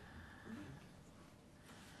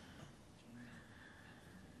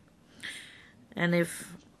 And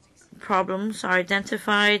if problems are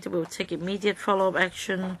identified, we'll take immediate follow-up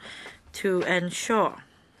action to ensure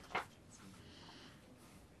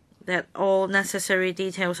that all necessary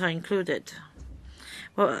details are included.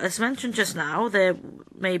 Well, as mentioned just now, there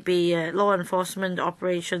may be law enforcement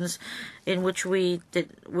operations in which we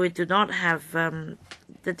do not have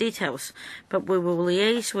the details, but we will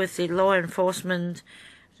liaise with the law enforcement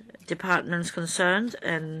departments concerned,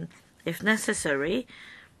 and if necessary,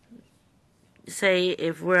 say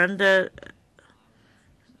if we're under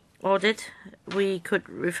audit, we could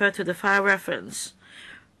refer to the file reference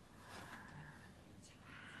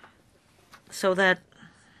so that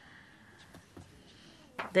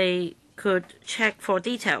they could check for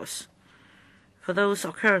details for those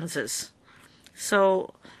occurrences.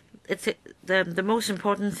 So the most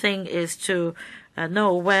important thing is to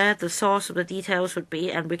know where the source of the details would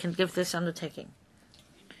be, and we can give this undertaking.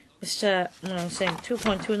 Mr. saying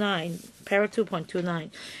 2.29, para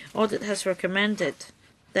 2.29, Audit has recommended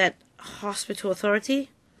that Hospital Authority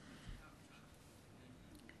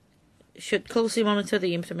should closely monitor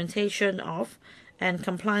the implementation of and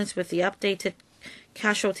compliance with the updated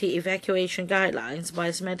casualty evacuation guidelines by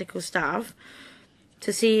its medical staff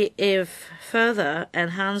to see if further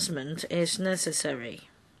enhancement is necessary.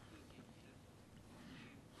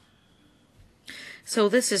 So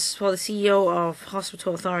this is for the CEO of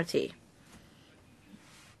Hospital Authority.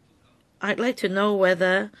 I'd like to know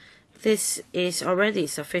whether this is already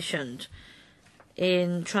sufficient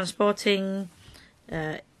in transporting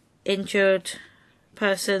injured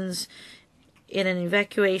persons in an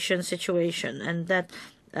evacuation situation, and that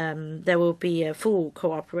there will be a full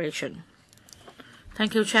cooperation.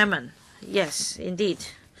 Thank you, Chairman. Yes, indeed.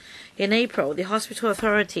 In April, the Hospital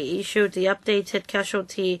Authority issued the updated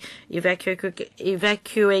casualty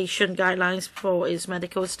evacuation guidelines for its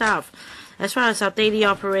medical staff. As far as our daily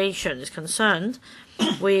operation is concerned,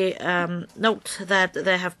 we note that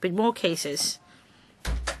there have been more cases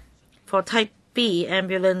for Type B air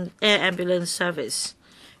ambulance service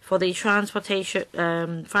for the transportation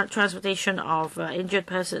of injured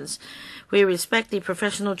persons. We respect the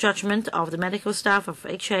professional judgment of the medical staff of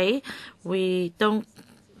HA. We don't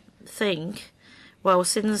think, well,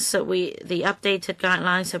 since the updated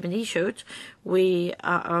guidelines have been issued, we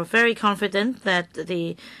are very confident that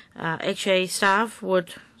the HA staff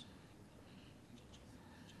would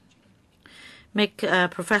make a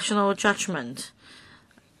professional judgment.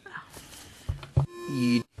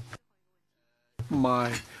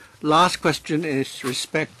 My last question is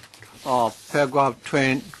respect of paragraph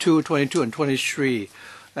 2, 22, and 23,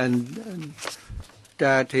 and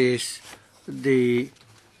that is the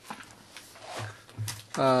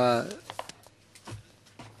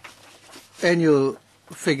annual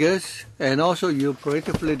figures, and also you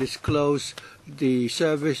proactively disclose the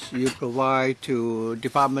service you provide to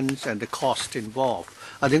departments and the cost involved.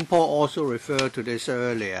 I think Paul also referred to this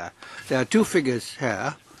earlier. There are two figures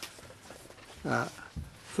here.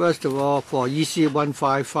 First of all, for EC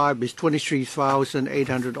 155 is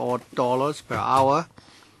 $23,800 per hour,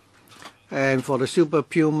 and for the Super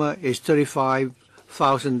Puma is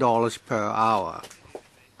 $35,000 per hour.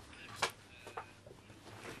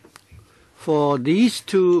 For these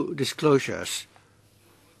two disclosures,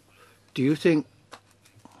 do you think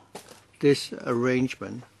this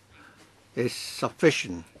arrangement is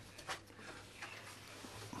sufficient?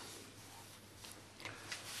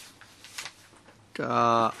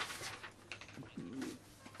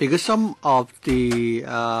 Because some of the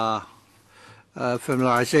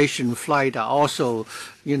familiarization flight are also,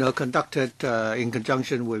 conducted in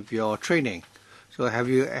conjunction with your training. So have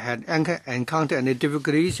you had encountered any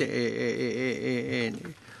difficulties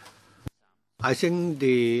I think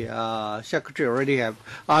the Secretary already have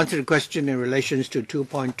answered the question in relation to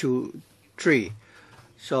 2.23.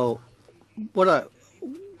 So what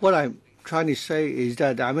I'm trying to say is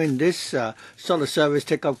that, I mean, this sort of service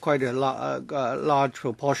take up quite a large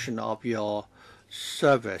proportion of your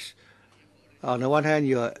service. On the one hand,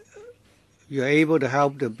 you're able to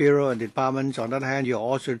help the bureau and departments. On the other hand, you're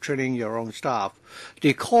also training your own staff.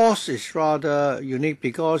 The cost is rather unique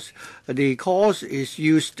because the cost is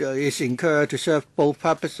incurred to serve both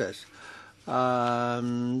purposes.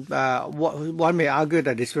 One may argue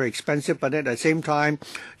that it's very expensive, but at the same time,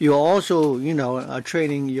 you're also,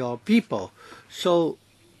 training your people. So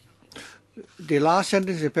the last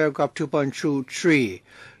sentence in paragraph 2.23,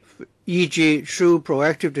 e.g. through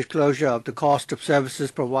proactive disclosure of the cost of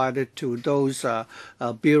services provided to those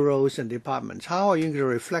bureaus and departments. How are you going to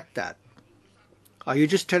reflect that? Are you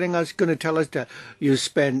just going to tell us that you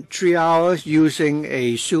spend 3 hours using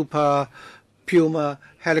a Super Puma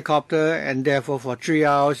helicopter, and therefore for 3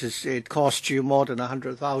 hours it costs you more than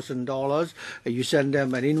 $100,000? You send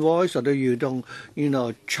them an invoice, although you don't,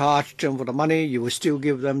 charge them for the money, you will still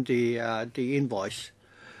give them the invoice.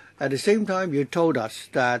 At the same time, you told us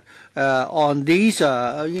that on these,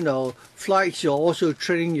 flights, you're also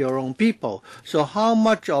training your own people. So how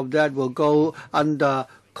much of that will go under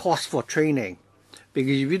cost for training?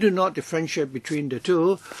 Because if you do not differentiate between the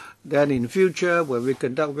two, then in future, when we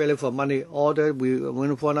conduct value for money audit, we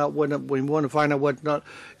want to find out whether or not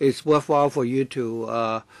it's worthwhile for you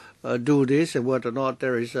to do this, and whether or not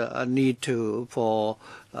there is a need for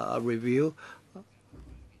review.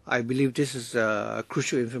 I believe this is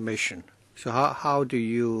crucial information. So how do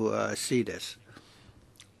you see this?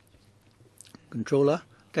 Controller,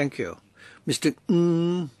 thank you. Mr.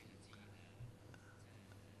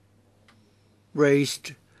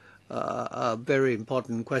 Raised a very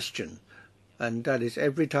important question, and that is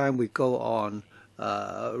every time we go on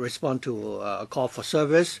respond to a call for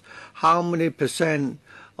service, how many percent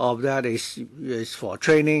of that is for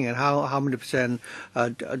training, and how many percent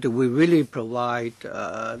do we really provide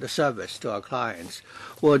the service to our clients?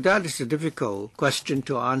 Well, that is a difficult question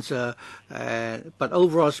to answer, but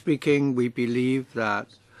overall speaking, we believe that,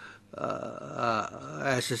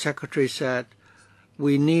 as the Secretary said,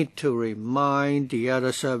 we need to remind the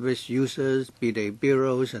other service users, be they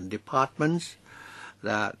bureaus and departments,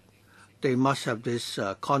 that they must have this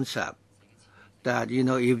concept that,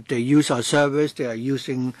 if they use our service, they are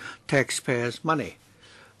using taxpayers' money.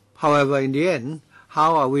 However, in the end,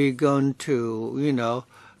 how are we going to,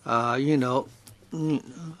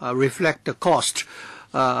 reflect the cost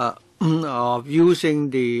of using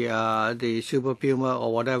the Super Puma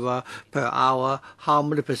or whatever per hour? How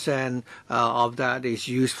many percent of that is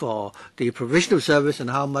used for the provision of service, and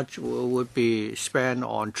how much would be spent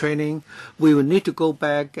on training? We will need to go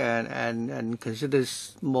back and consider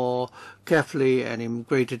this more carefully and in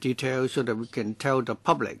greater detail, so that we can tell the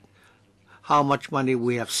public how much money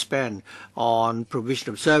we have spent on provision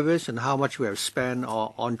of service and how much we have spent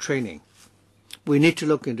on training. We need to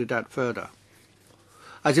look into that further.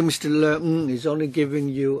 I think Mr. Leung is only giving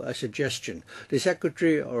you a suggestion. The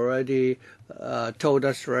Secretary already told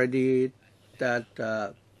us already that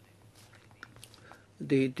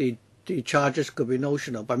the charges could be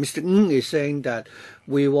notional, but Mr. Ng is saying that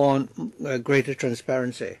we want greater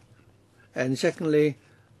transparency. And secondly,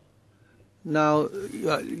 now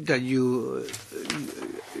that you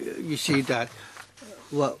see that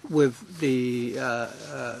with the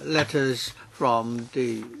letters from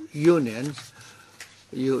the unions,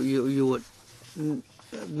 you would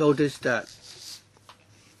notice that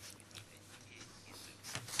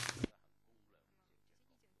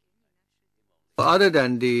other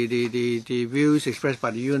than the views expressed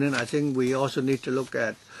by the union, I think we also need to look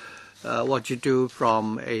at what you do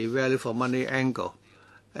from a value for money angle,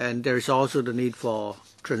 and there is also the need for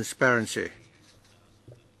transparency.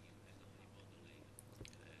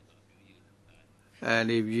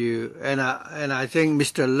 And I think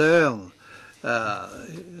Mr. Leung,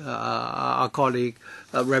 our colleague,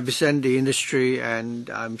 represent the industry, and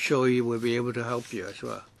I'm sure he will be able to help you as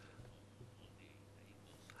well.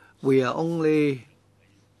 We are only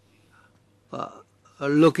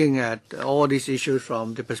looking at all these issues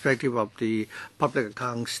from the perspective of the Public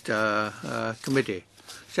Accounts Committee.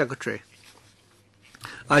 Secretary,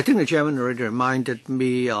 I think the Chairman already reminded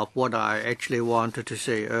me of what I actually wanted to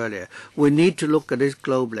say earlier. We need to look at this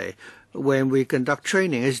globally. When we conduct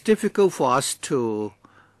training, it's difficult for us to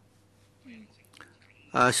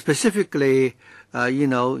specifically,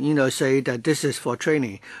 say that this is for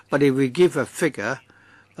training. But if we give a figure,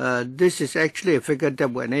 this is actually a figure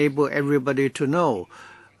that will enable everybody to know.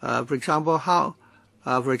 For example,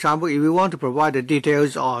 if we want to provide the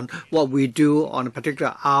details on what we do on a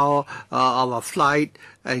particular hour of a flight,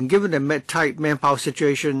 and given the tight manpower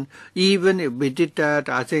situation, even if we did that,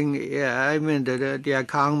 I think, the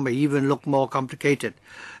account may even look more complicated,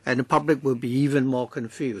 and the public will be even more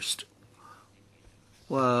confused.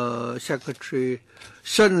 Well, Secretary,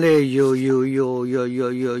 certainly you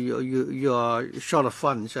are short of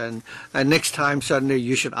funds, and next time certainly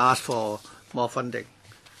you should ask for more funding.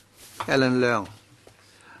 Alan Leung.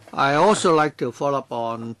 I also like to follow up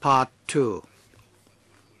on Part 2.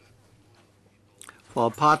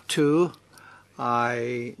 For Part 2,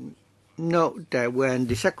 I note that when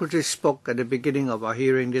the Secretary spoke at the beginning of our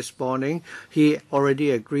hearing this morning, he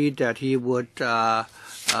already agreed that he would follow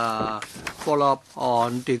up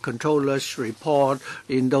on the Controller's report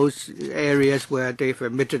in those areas where they've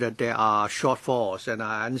admitted that there are shortfalls, and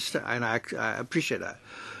I understand, and I appreciate that.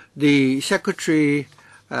 The Secretary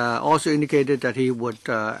also indicated that he would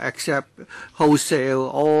accept wholesale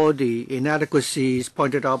all the inadequacies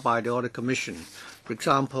pointed out by the Audit Commission. For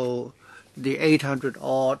example, the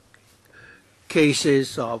 800-odd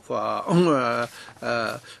cases of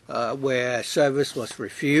where service was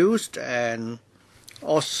refused, and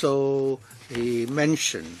also he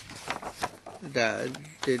mentioned the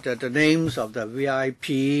names of the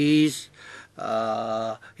VIPs.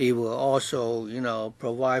 He will also,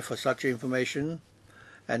 provide for such information,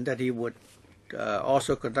 and that he would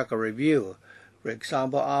also conduct a review. For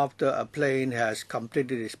example, after a plane has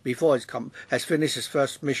completed has finished its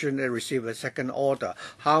first mission and received a second order,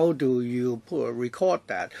 how do you record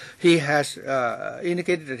that? He has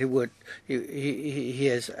indicated that he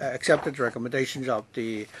has accepted the recommendations of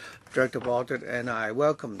the Director of Audit, and I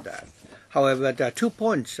welcome that. However, there are 2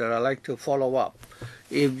 points that I'd like to follow up.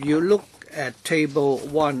 If you look at table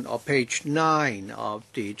 1 or page 9 of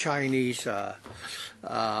the Chinese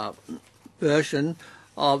version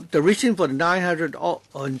of the reason for the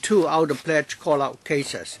 902 out of pledge call-out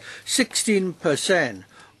cases, 16%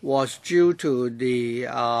 was due to the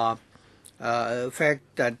fact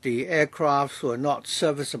that the aircrafts were not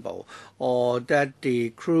serviceable or that the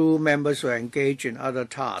crew members were engaged in other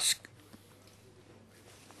tasks.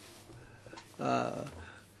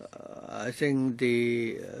 I think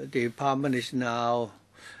the department is now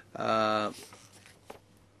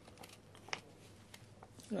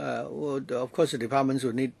well, of course the departments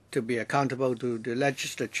will need to be accountable to the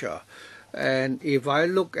legislature. And if I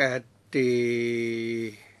look at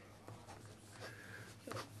the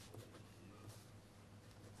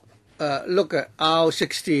look at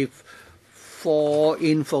R64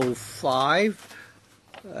 Info 5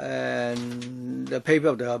 and the paper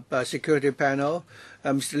of the security panel.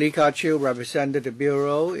 Mr. Lee Ka-chiu represented the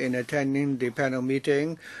Bureau in attending the panel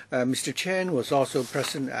meeting. Mr. Chen was also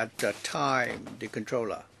present at the time, the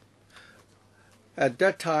controller. At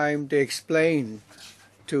that time, they explained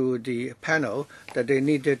to the panel that they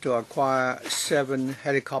needed to acquire 7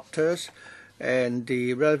 helicopters and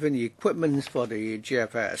the relevant equipment for the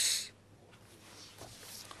GFS.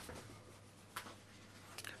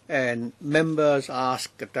 And members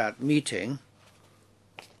asked at that meeting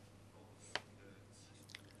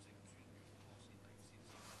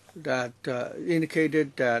that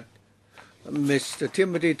indicated that Mr.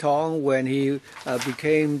 Timothy Tong, when he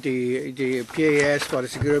became the PAS for the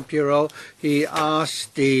Security Bureau, he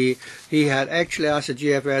had actually asked the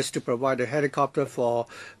GFS to provide a helicopter for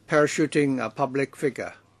parachuting a public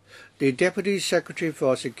figure. The Deputy Secretary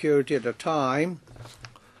for Security at the time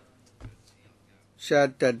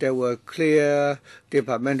said that there were clear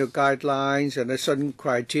departmental guidelines and a certain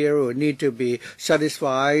criteria would need to be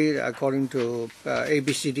satisfied according to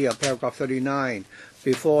ABCD of paragraph 39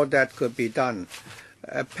 before that could be done.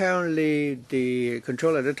 Apparently, the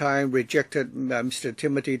controller at the time rejected Mr.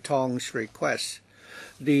 Timothy Tong's request.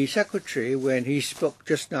 The secretary, when he spoke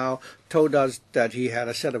just now, told us that he had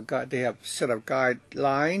a set of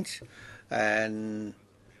guidelines, and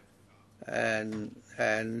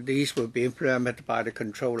these will be implemented by the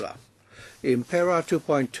controller. In para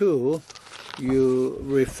 2.2, you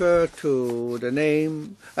refer to the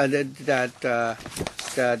name and that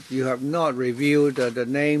you have not reviewed the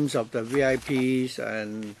names of the VIPs,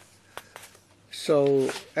 and so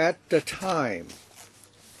at the time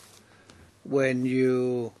when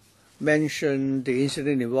you mentioned the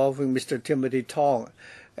incident involving Mr. Timothy Tong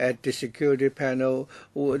at the security panel,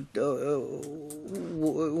 are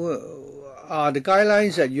the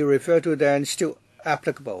guidelines that you refer to then still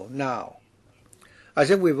applicable now? I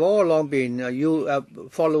think we've all along been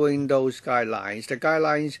following those guidelines. The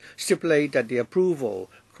guidelines stipulate that the approval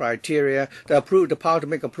criteria, the power to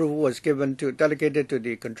make approval was delegated to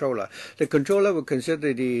the controller. The controller will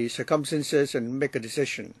consider the circumstances and make a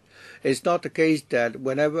decision. It's not the case that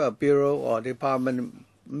whenever a bureau or department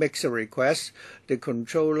makes a request, the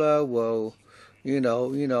controller will,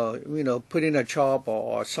 put in a chop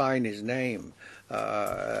or sign his name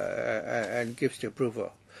and gives the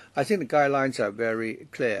approval. I think the guidelines are very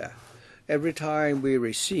clear. Every time we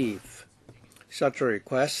receive such a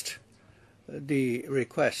request, the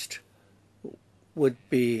request would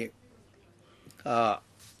be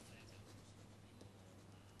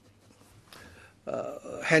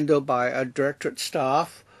handled by a directorate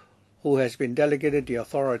staff who has been delegated the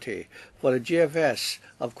authority. For the GFS,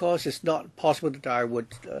 of course, it's not possible that I would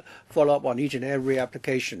follow up on each and every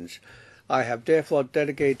applications. I have therefore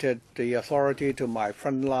delegated the authority to my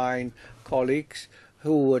frontline colleagues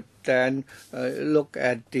who would then look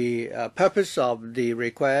at the purpose of the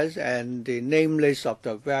request and the name list of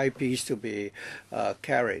the VIPs to be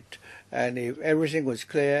carried. And if everything was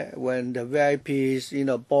clear, when the VIPs,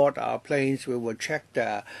 board our planes, we will check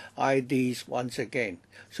their IDs once again.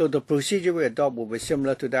 So the procedure we adopt will be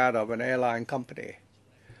similar to that of an airline company.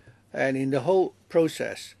 And in the whole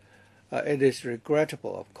process, it is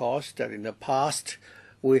regrettable, of course, that in the past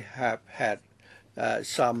we have had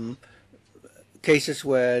some cases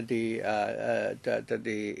where the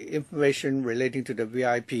information relating to the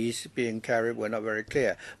VIPs being carried were not very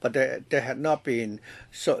clear. But there had not been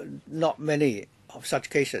not many of such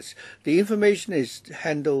cases. The information is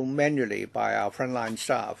handled manually by our frontline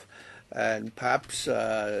staff, and perhaps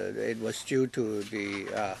it was due to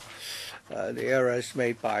the errors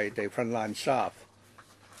made by the frontline staff.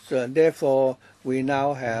 So therefore, we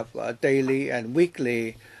now have a daily and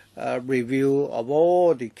weekly review of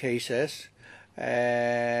all the cases,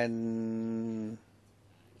 and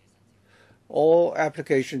all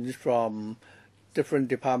applications from different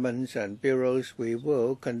departments and bureaus, we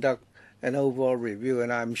will conduct an overall review,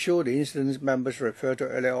 and I'm sure the incidents members referred to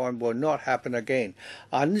earlier on will not happen again.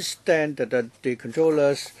 I understand that the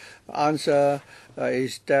controller's answer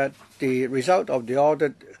is that the result of the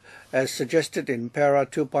audit, as suggested in para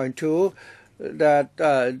 2.2, that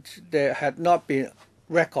there had not been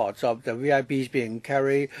records of the VIPs being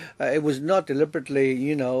carried. It was not deliberately,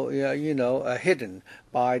 hidden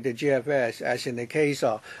by the GFS, as in the case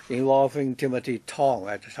of involving Timothy Tong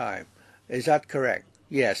at the time. Is that correct?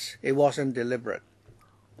 Yes, it wasn't deliberate.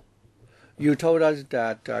 You told us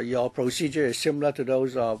that your procedure is similar to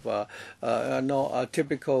those of a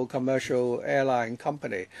typical commercial airline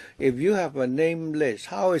company. If you have a name list,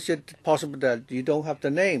 how is it possible that you don't have the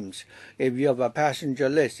names? If you have a passenger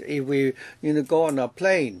list, if we go on a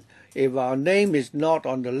plane, if our name is not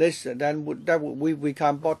on the list, then we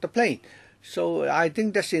can't board the plane. So I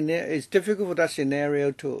think it's difficult for that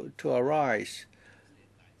scenario to arise.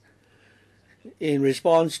 In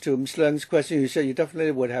response to Ms. Leung's question, you said you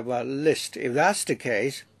definitely would have a list. If that's the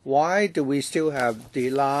case, why do we still have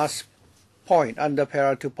the last point under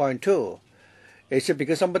para 2.2? Is it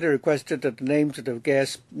because somebody requested that the names of the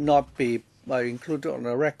guests not be included on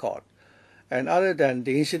the record? And other than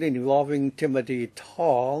the incident involving Timothy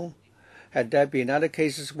Tong, had there been other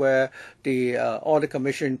cases where the Audit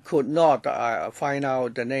Commission could not find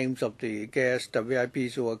out the names of the guests, the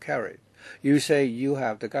VIPs who were carried? You say you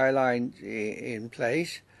have the guidelines in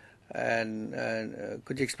place, and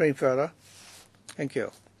could you explain further? Thank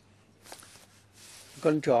you.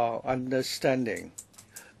 According to our understanding,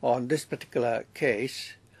 on this particular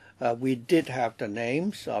case, we did have the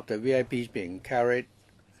names of the VIPs being carried,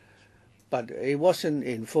 but it wasn't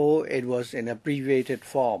in full, it was in abbreviated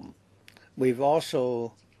form. We've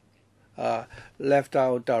also left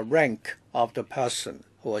out the rank of the person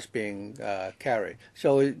who was being carried.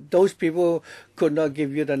 So those people could not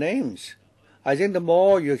give you the names. I think the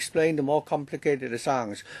more you explain, the more complicated it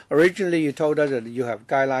sounds. Originally, you told us that you have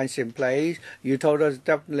guidelines in place. You told us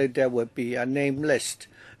definitely there would be a name list.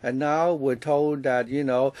 And now we're told that,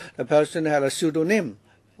 the person had a pseudonym.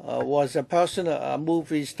 Was the person a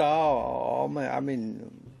movie star?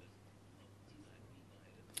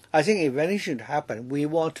 I think if anything should happen, we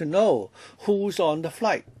want to know who's on the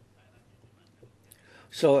flight.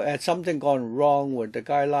 So has something gone wrong with the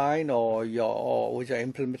guideline or with your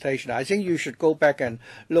implementation? I think you should go back and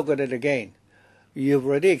look at it again. You've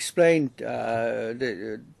already explained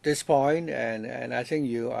this point, and I think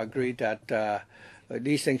you agree that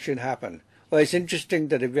these things should happen. Well, it's interesting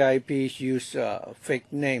that the VIPs use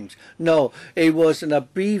fake names. No, it was an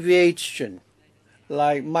abbreviation,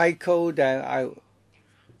 like Michael.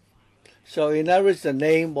 So in other words, the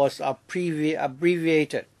name was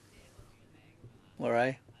abbreviated. All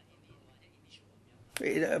right.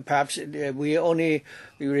 Perhaps we only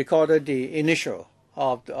recorded the initial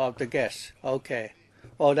of the guest. Okay.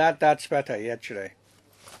 Well, that's better actually.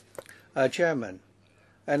 Chairman,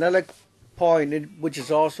 another point which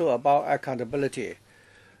is also about accountability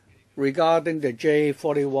regarding the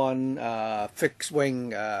J-41 fixed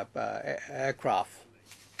wing aircraft.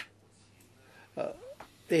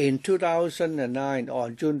 In 2009,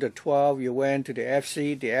 on June the 12th, you went to the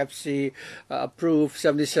FC. The FC approved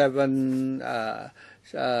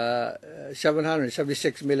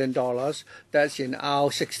 $776 million. That's in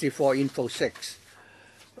R64 Info 6.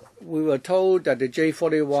 We were told that the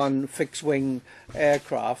J-41 fixed-wing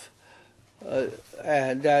aircraft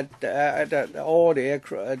and that all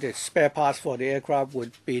the spare parts for the aircraft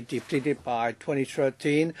would be depleted by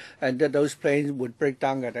 2013, and that those planes would break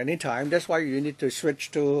down at any time. That's why you need to switch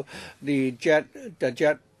to the jet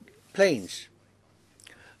planes.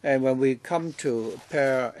 And when we come to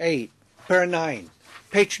page 9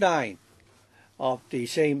 of the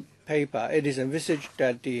same paper, it is envisaged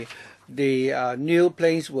that the new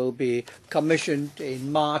planes will be commissioned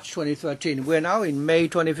in March 2013. We're now in May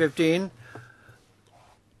 2015.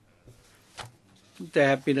 There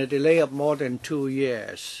have been a delay of more than 2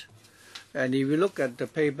 years. And if you look at the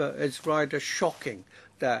paper, it's rather shocking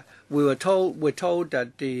that we're told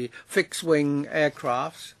that the fixed-wing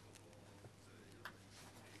aircrafts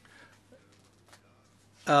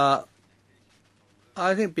I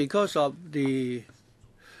think because of the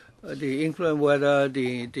inclement weather,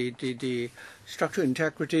 the structural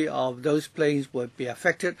integrity of those planes would be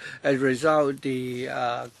affected. As a result, the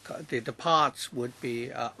parts would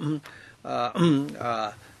be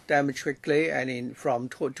damaged quickly, and from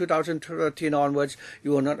 2013 onwards,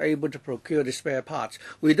 you are not able to procure the spare parts.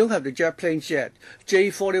 We don't have the jet planes yet.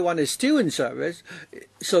 J-41 is still in service,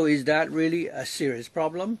 so is that really a serious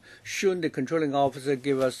problem? Shouldn't the controlling officer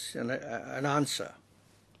give us an answer?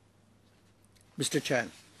 Mr. Chan,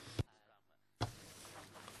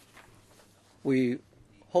 we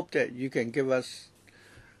hope that you can give us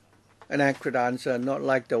an accurate answer, not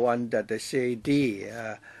like the one that the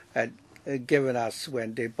CAD had given us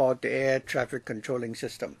when they bought the air traffic controlling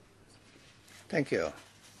system. Thank you.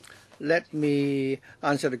 Let me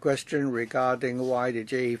answer the question regarding why the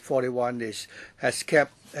J41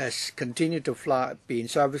 has continued to be in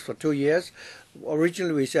service for 2 years.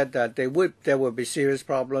 Originally, we said that there would be serious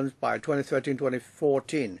problems by 2013,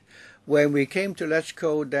 2014. When we came to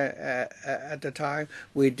LegCo at the time,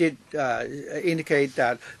 we did indicate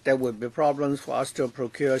that there would be problems for us to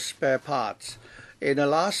procure spare parts. In the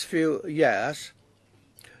last few years,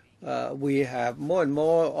 we have more and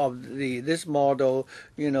more of this model,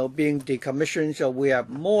 being decommissioned, so we have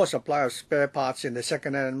more supply of spare parts in the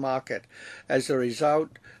second-hand market. As a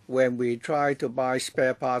result, when we try to buy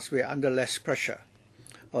spare parts, we're under less pressure.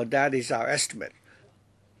 Or that is our estimate.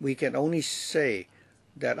 We can only say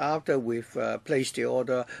that after we've placed the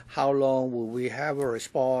order, how long will we have a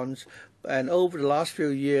response? And over the last few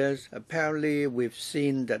years, apparently we've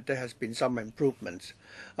seen that there has been some improvements.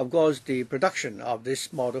 Of course, the production of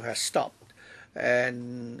this model has stopped,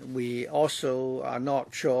 and we also are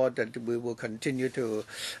not sure that we will continue to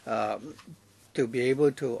be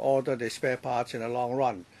able to order the spare parts in the long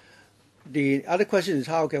run. The other question is,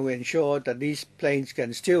 how can we ensure that these planes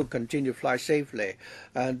can still continue to fly safely?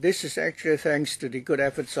 And this is actually thanks to the good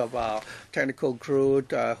efforts of our technical crew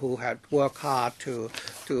who had worked hard to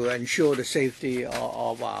ensure the safety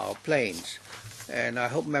of our planes. And I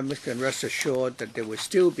hope members can rest assured that they will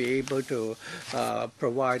still be able to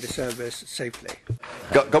provide the service safely.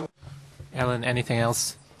 Alan, anything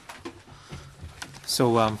else?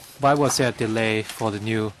 So why was there a delay for the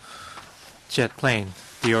new jet plane?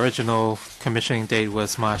 The original commissioning date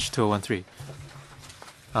was March 2013.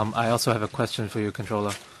 I also have a question for you,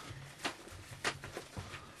 Controller.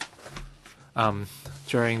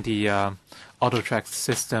 During the AutoTrack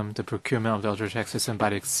system, the procurement of the AutoTrack system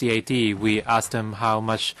by the CAD, we asked them how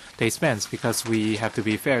much they spent because we have to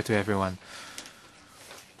be fair to everyone.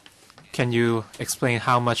 Can you explain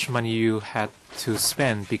how much money you had to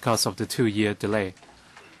spend because of the 2-year delay?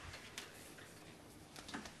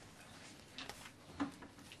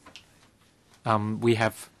 We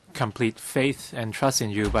have complete faith and trust in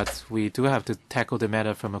you, but we do have to tackle the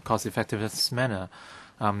matter from a cost-effectiveness manner.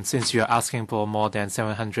 Since you are asking for more than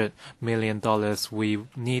 $700 million, we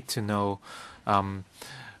need to know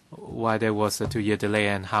why there was a 2-year delay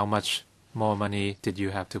and how much more money did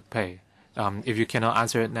you have to pay. If you cannot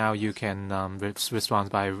answer it now, you can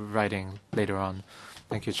respond by writing later on.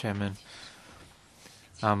 Thank you, Chairman.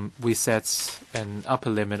 We set an upper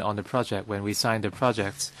limit on the project. When we signed the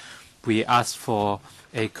project, we asked for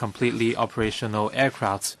a completely operational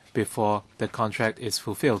aircraft before the contract is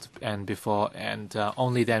fulfilled, and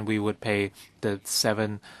only then we would pay the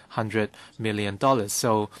 $700 million.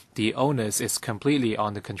 So the onus is completely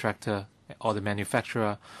on the contractor or the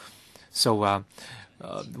manufacturer. So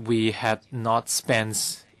we had not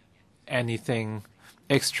spent anything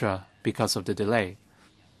extra because of the delay.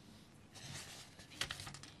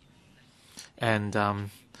 And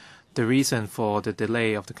the reason for the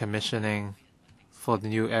delay of the commissioning for the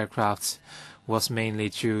new aircraft was mainly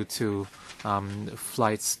due to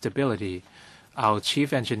flight stability. Our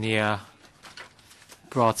chief engineer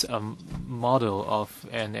brought a model of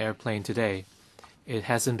an airplane today. It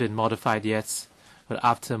hasn't been modified yet, but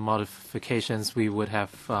after modifications, we would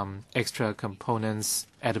have extra components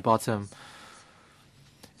at the bottom.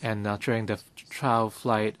 And during the trial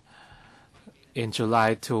flight in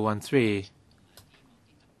July 2013,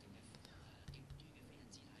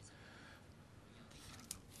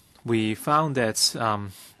 we found that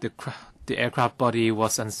the aircraft body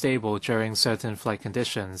was unstable during certain flight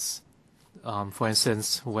conditions. For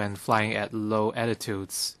instance, when flying at low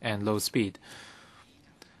altitudes and low speed.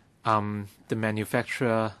 The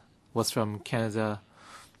manufacturer was from Canada,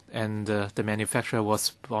 and the manufacturer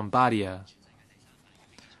was Bombardier.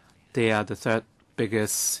 They are the third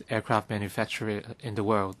biggest aircraft manufacturer in the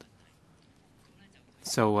world.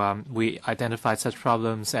 So we identified such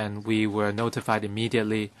problems, and we were notified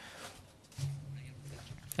immediately.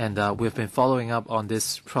 And we've been following up on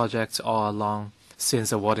this project all along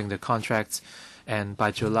since awarding the contract. And by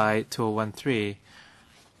July 2013,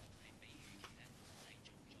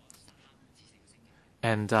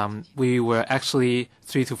 and we were actually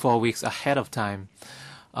 3 to 4 weeks ahead of time.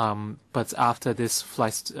 But after this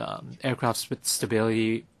aircraft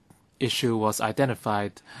stability issue was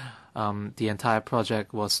identified, the entire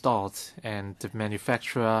project was stalled, and the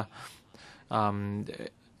manufacturer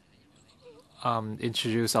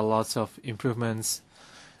introduced a lot of improvements,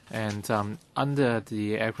 And under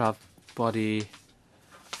the aircraft body,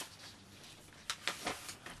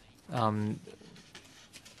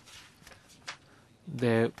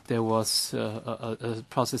 there was a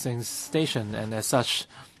processing station, and as such,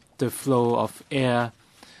 the flow of air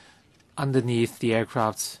underneath the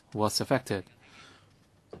aircraft was affected.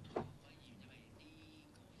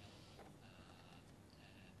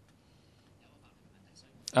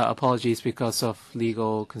 Apologies, because of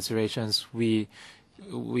legal considerations, we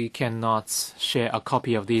cannot share a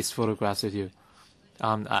copy of these photographs with you.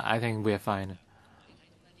 I think we're fine.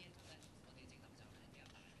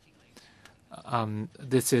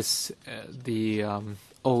 This is the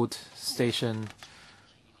old station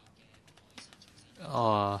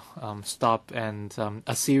stop, and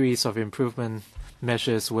a series of improvement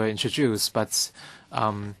measures were introduced, but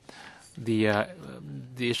the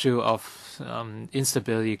issue of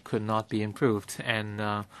instability could not be improved,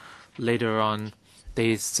 and later on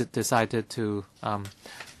they decided to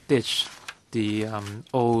ditch the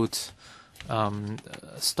old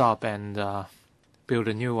stop and build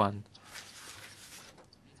a new one.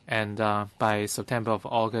 And by September of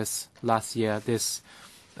August last year, this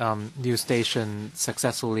new station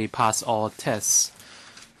successfully passed all tests.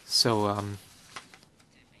 So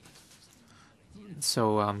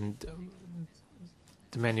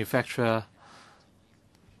the manufacturer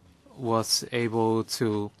was able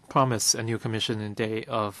to promise a new commissioning day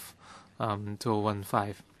of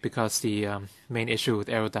 2015, because the main issue with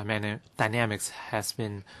aerodynamics has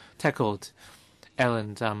been tackled.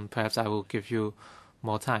 Ellen, perhaps I will give you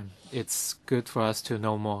more time. It's good for us to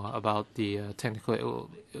know more about the technical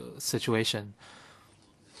situation.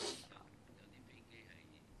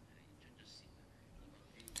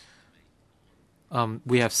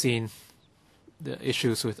 We have seen the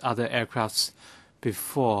issues with other aircrafts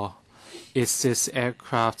before. Is this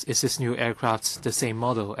new aircraft the same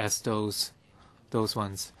model as those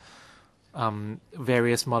ones?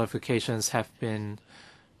 Various modifications have been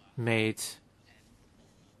made.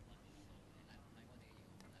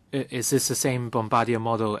 Is this the same Bombardier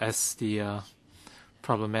model as the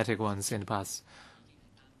problematic ones in the past?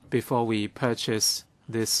 Before we purchased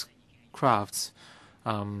this craft,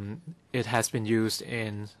 it has been used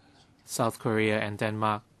in South Korea and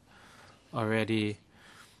Denmark already,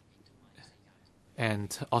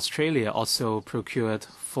 and Australia also procured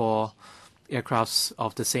 4 aircrafts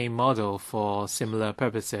of the same model for similar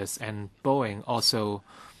purposes, and Boeing also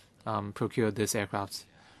procured this aircraft.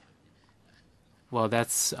 Well,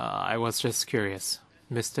 that's, I was just curious.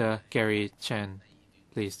 Mr. Gary Chen,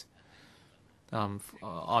 please, on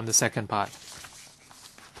the second part.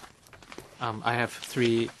 I have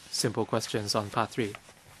 3 simple questions on part 3.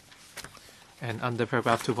 And under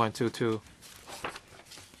paragraph 2.22,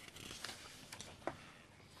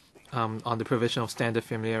 on the provision of standard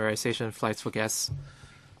familiarization flights for guests,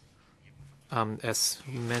 as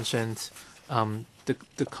mentioned,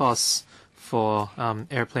 the costs for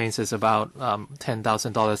airplanes is about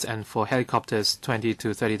 $10,000, and for helicopters, $20,000 to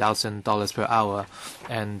 $30,000 per hour.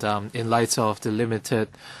 And in light of the limited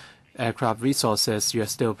aircraft resources, you are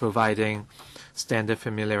still providing standard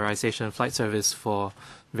familiarization flight service for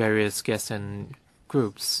various guests and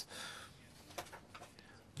groups.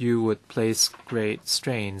 You would place great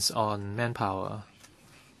strains on manpower.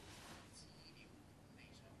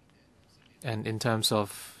 And in terms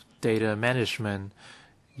of data management,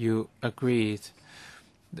 you agreed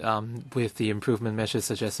with the improvement measures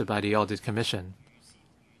suggested by the Audit Commission.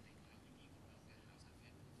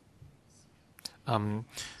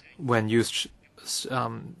 When you've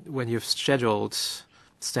scheduled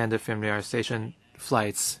standard familiarization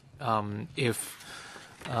flights, if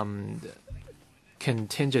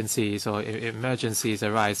contingencies or emergencies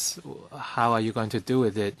arise, how are you going to do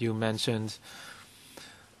with it? You mentioned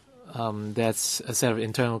that a set of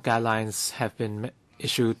internal guidelines have been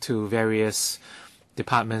issued to various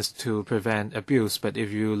departments to prevent abuse. But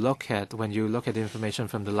if you when you look at information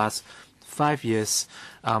from the last 5 years,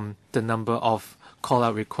 the number of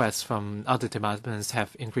call-out requests from other departments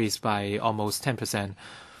have increased by almost 10%.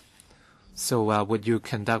 So would you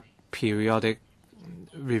conduct periodic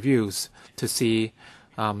reviews to see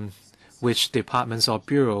which departments or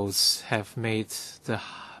bureaus have made the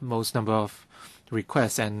most number of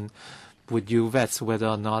requests, and would you vet whether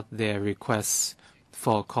or not their requests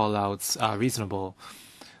for call-outs are reasonable?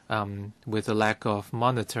 With a lack of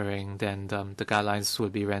monitoring, then the guidelines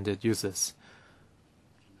would be rendered useless.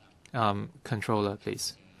 Controller,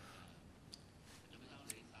 please.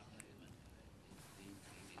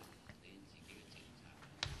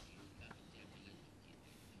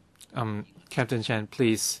 Captain Chen,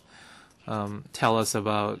 please tell us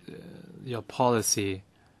about your policy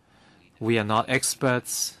We are not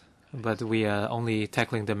experts, but we are only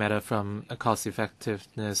tackling the matter from a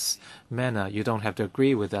cost-effectiveness manner. You don't have to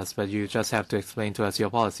agree with us, but you just have to explain to us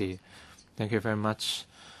your policy. Thank you very much.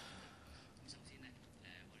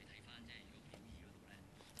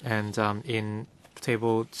 And in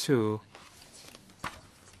Table 2,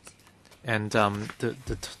 and the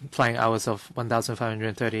flying hours of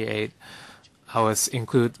 1,538 hours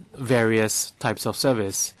include various types of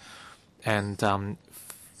service, and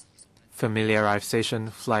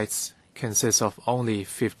familiarization flights consist of only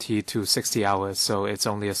 50 to 60 hours, so it's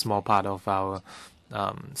only a small part of our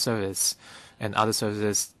service. And other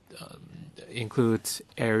services include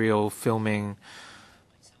aerial filming,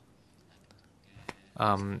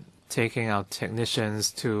 taking out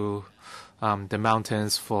technicians to the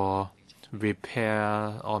mountains for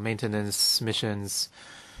repair or maintenance missions.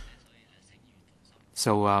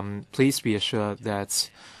 So please be assured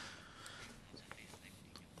that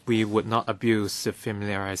we would not abuse the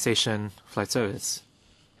familiarization flight service.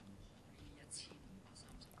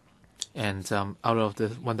 And out of the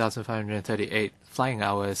 1,538 flying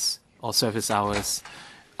hours or service hours,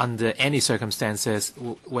 under any circumstances,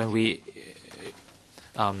 when we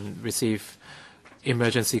receive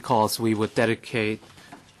emergency calls, we would dedicate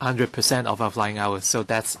 100% of our flying hours. So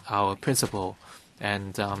that's our principle.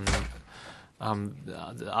 And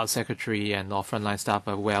our secretary and all frontline staff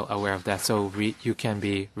are well aware of that. So you can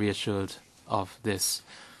be reassured of this.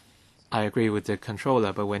 I agree with the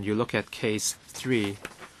controller, but when you look at case 3,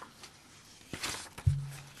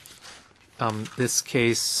 this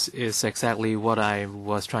case is exactly what I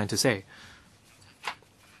was trying to say.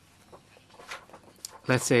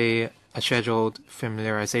 Let's say a scheduled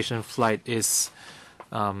familiarization flight is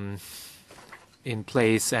in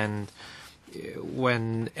place, and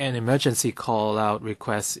when an emergency call-out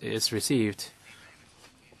request is received,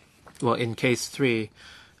 well, in case 3,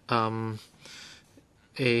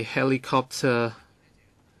 a helicopter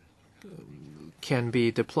can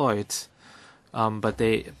be deployed, but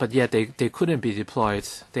yet they couldn't be deployed.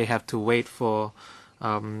 They have to wait for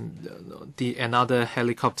another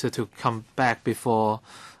helicopter to come back before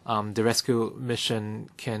the rescue mission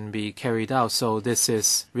can be carried out. So this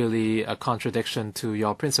is really a contradiction to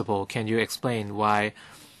your principle. Can you explain why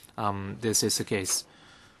this is the case?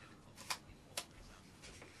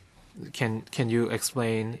 Can you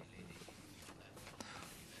explain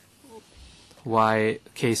why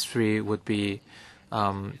case 3 would be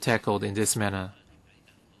tackled in this manner?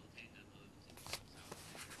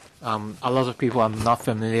 A lot of people are not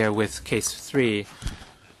familiar with case 3.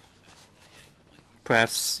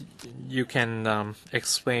 Perhaps you can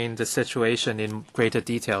explain the situation in greater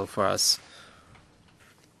detail for us,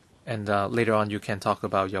 and later on you can talk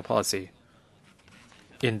about your policy.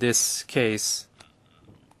 In this case,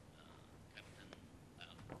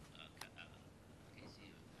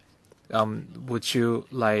 would you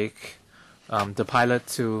like the pilot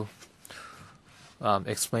to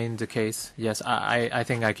explain the case? Yes, I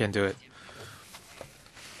think I can do it.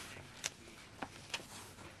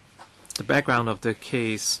 The background of the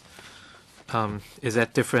case is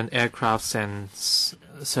that different aircrafts and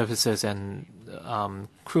services and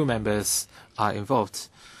crew members are involved.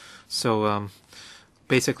 So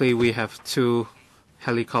basically we have 2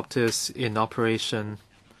 helicopters in operation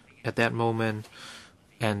at that moment,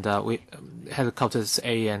 and helicopters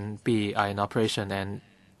A and B are in operation, and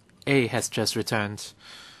A has just returned,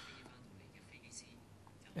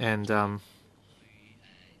 and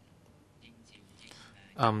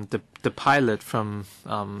the pilot from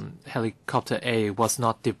helicopter A was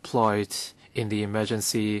not deployed in the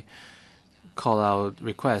emergency call-out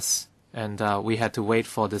request, and we had to wait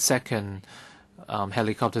for the second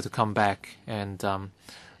helicopter to come back, and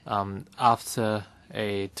after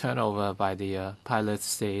a turnover by the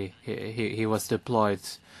pilots, he was deployed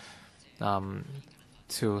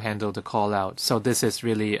to handle the call-out. So this is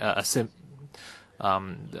really the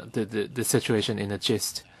situation in a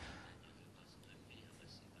gist.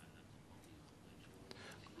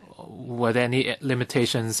 Were there any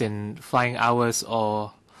limitations in flying hours,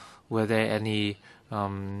 or were there any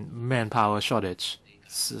manpower shortage?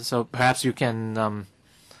 So perhaps you can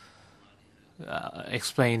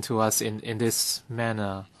explain to us in this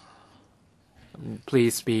manner.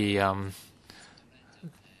 Please be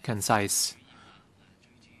concise.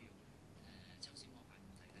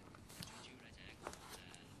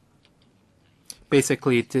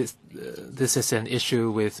 Basically, this is an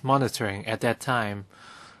issue with monitoring. At that time,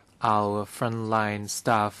 our frontline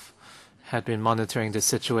staff had been monitoring the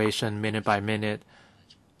situation minute by minute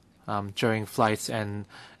during flights, and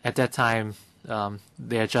at that time,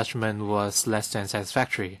 their judgment was less than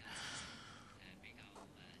satisfactory.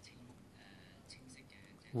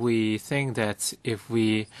 we think that if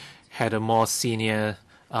we had a more senior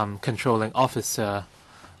controlling officer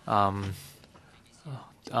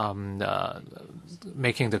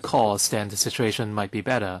making the calls, then the situation might be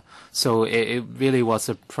better. So it really was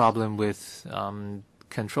a problem with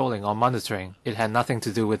controlling or monitoring. It had nothing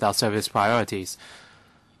to do with our service priorities.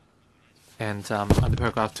 And under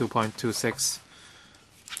paragraph 2.26,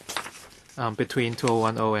 between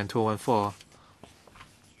 2010 and 2014,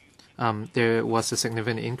 there was a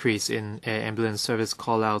significant increase in air ambulance service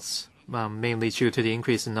call-outs, mainly due to the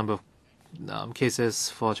increase in number of cases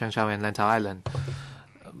for Cheung and Lantau Island.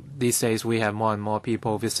 These days, we have more and more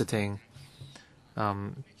people visiting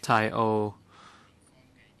Tai O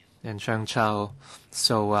and Cheung.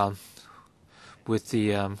 So with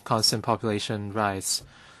the constant population rise,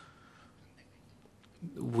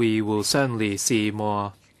 we will certainly see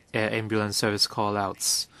more air ambulance service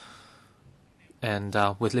call-outs. And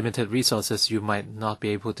with limited resources, you might not be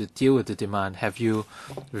able to deal with the demand. Have you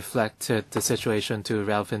reflected the situation to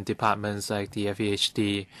relevant departments like the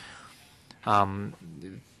FEHD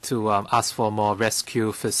to ask for more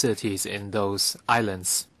rescue facilities in those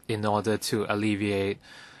islands in order to alleviate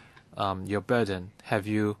your burden? Have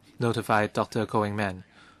you notified Dr. Going Man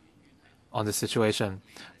on the situation?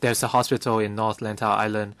 There's a hospital in North Lantau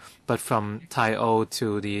Island, but from Tai O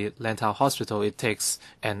to the Lantau Hospital, it takes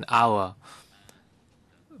an hour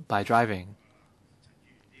by driving.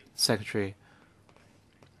 Secretary,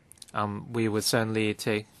 we would certainly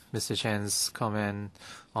take Mr. Chan's comment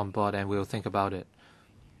on board and we'll think about it.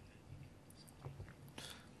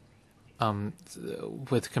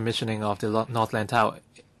 With commissioning of the North Lantau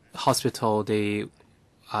Hospital, they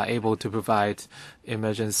are able to provide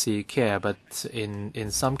emergency care, but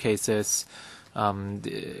in some cases,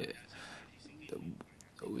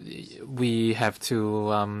 we have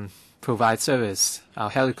to provide service. Our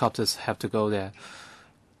helicopters have to go there.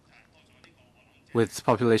 With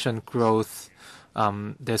population growth,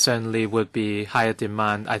 there certainly would be higher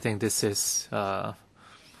demand. I think this is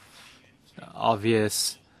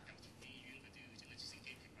obvious.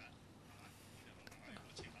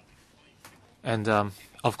 And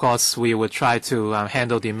of course, we would try to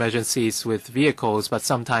handle the emergencies with vehicles, but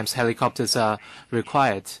sometimes helicopters are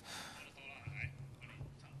required.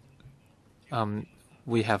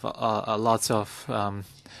 We have lots of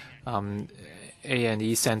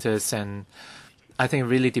A&E centers, and I think it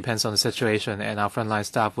really depends on the situation, and our frontline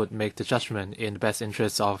staff would make the judgment in the best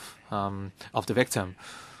interest of the victim.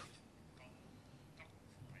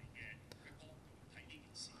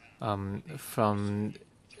 From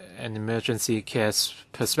an emergency care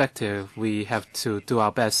perspective, we have to do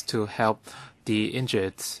our best to help the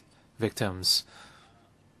injured victims.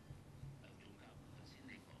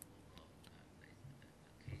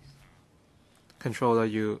 Controller,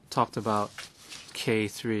 you talked about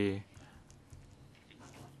K3.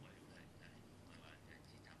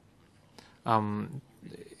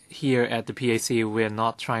 Here at the PAC, we're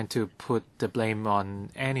not trying to put the blame on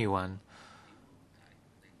anyone.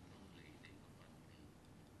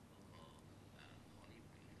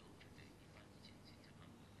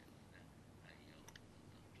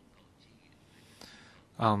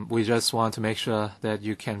 We just want to make sure that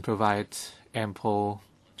you can provide ample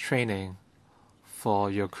training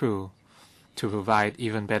for your crew to provide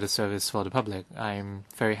even better service for the public. I'm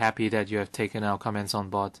very happy that you have taken our comments on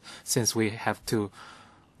board, since we have to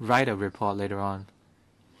write a report later on.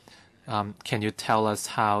 Can you tell us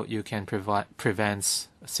how you can prevent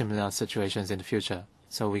similar situations in the future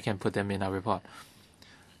so we can put them in our report?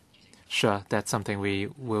 Sure, that's something we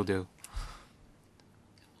will do.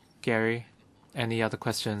 Gary, any other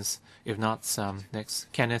questions? If not, next.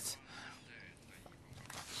 Kenneth?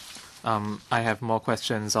 I have more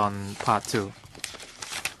questions on part 2.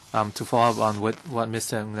 To follow up on what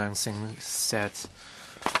Mr. Ng Sing said,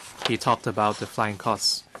 he talked about the flying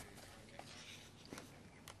costs.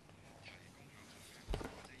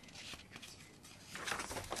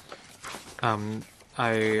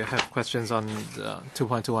 I have questions on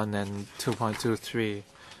 2.21 and 2.23.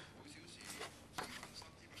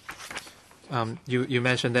 You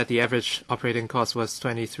mentioned that the average operating cost was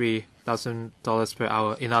 $23,000 per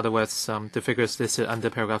hour. In other words, the figures listed under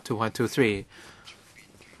paragraph 2.23.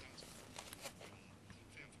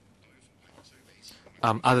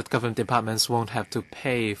 Other government departments won't have to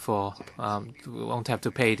pay the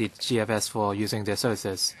GFS for using their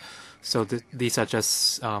services. So these are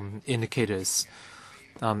just indicators.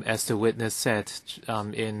 As the witness said,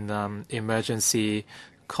 in emergency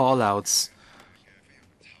call-outs,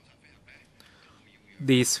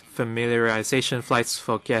 these familiarization flights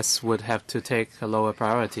for guests would have to take a lower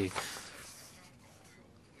priority.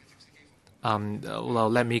 well,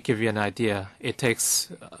 let me give you an idea. It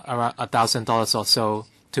takes around $1,000 or so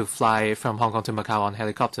to fly from Hong Kong to Macau on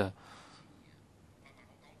helicopter.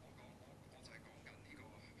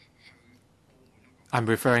 I'm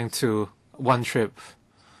referring to one trip.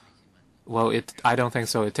 Well, I don't think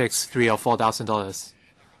so. It takes $3,000 or $4,000.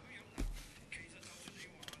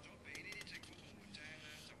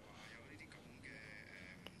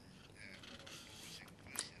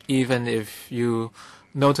 Even if you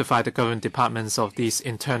notify the government departments of these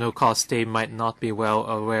internal costs, they might not be well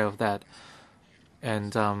aware of that.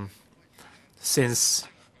 And since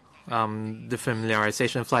the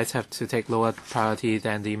familiarization flights have to take lower priority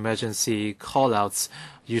than the emergency callouts,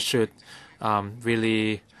 you should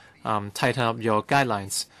really tighten up your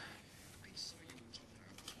guidelines.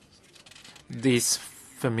 These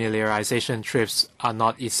familiarization trips are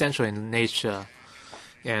not essential in nature,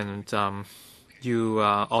 and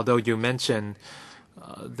although you mentioned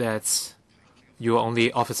that you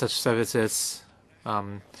only offer such services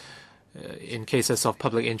in cases of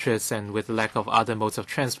public interest and with lack of other modes of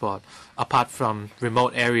transport, apart from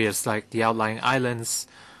remote areas like the outlying islands,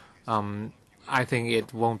 I think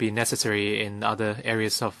it won't be necessary in other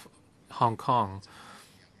areas of Hong Kong.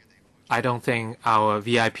 I don't think our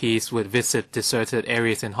VIPs would visit deserted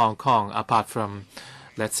areas in Hong Kong apart from,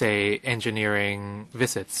 let's say, engineering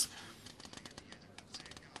visits.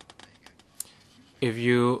 If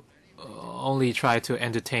you only try to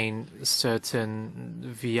entertain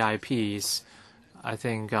certain VIPs, I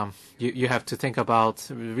think you have to think about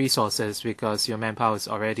resources because your manpower is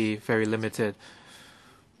already very limited.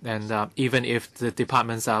 And even if the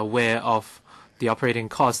departments are aware of the operating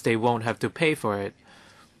costs, they won't have to pay for it.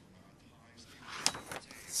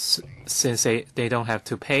 Since they don't have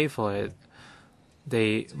to pay for it,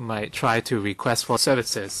 they might try to request for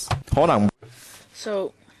services.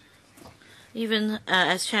 So, even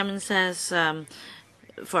as Chairman says,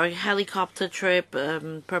 for a helicopter trip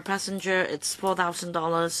per passenger, it's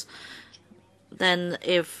 $4,000. Then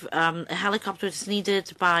if a helicopter is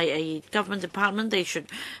needed by a government department, they should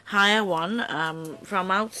hire one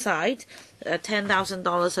from outside,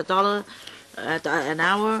 $10,000 an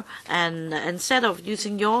hour, and instead of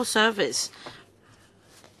using your service.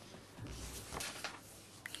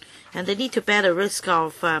 And they need to bear the risk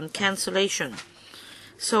of cancellation.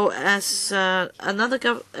 So as the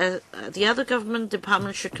other government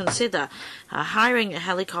department should consider hiring a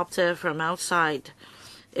helicopter from outside.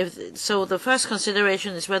 So the first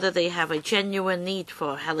consideration is whether they have a genuine need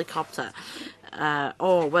for a helicopter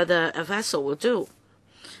or whether a vessel will do.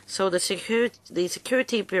 So the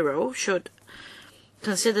Security Bureau should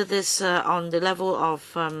consider this on the level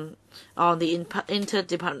of on the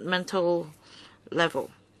interdepartmental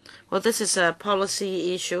level. Well, this is a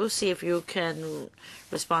policy issue. See if you can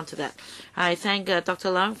respond to that. I thank Dr.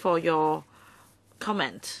 Leung for your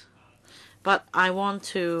comment. But I want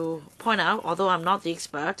to point out, although I'm not the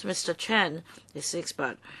expert, Mr. Chen is the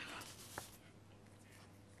expert.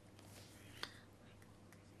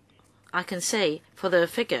 I can say for the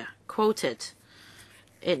figure quoted,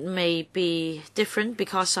 it may be different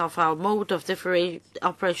because of our mode of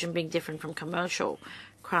operation being different from commercial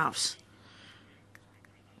crafts.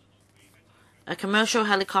 A commercial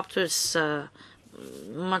helicopter is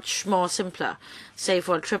much more simpler. Say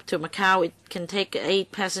for a trip to Macau, it can take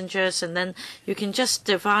 8 passengers, and then you can just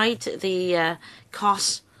divide the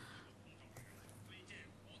cost.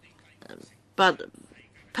 But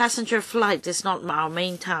passenger flight is not our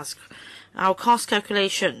main task. Our cost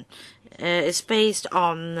calculation is based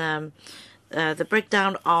on the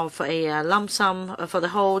breakdown of a lump sum for the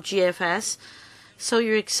whole GFS. So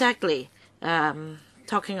you're exactly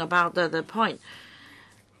talking about the point.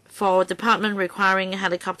 For a department requiring a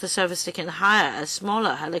helicopter service, they can hire a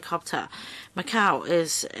smaller helicopter. Macau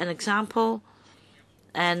is an example,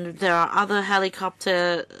 and there are other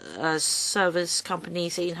helicopter service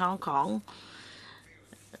companies in Hong Kong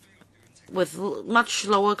with much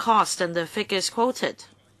lower cost than the figures quoted.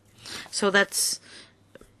 So that's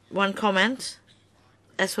one comment.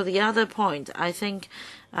 As for the other point, I think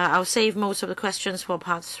I'll save most of the questions for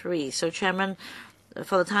part 3. So, Chairman,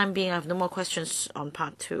 for the time being, I have no more questions on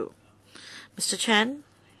part 2. Mr. Chen?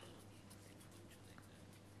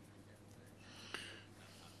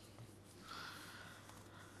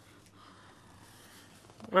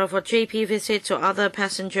 Well, for JP visits or other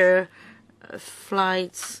passenger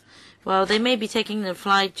flights, well, they may be taking the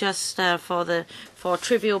flight just for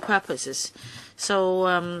trivial purposes. So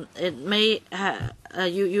it may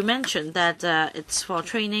you mentioned that it's for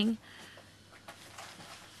training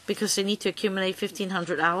because they need to accumulate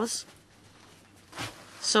 1,500 hours.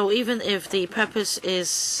 So even if the purpose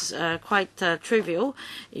is quite trivial,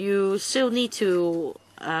 you still need to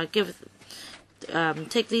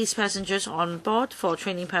take these passengers on board for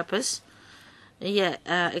training purpose. Yeah,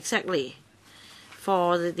 exactly.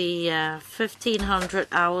 For the 1,500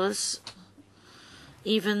 hours,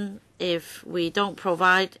 even if we don't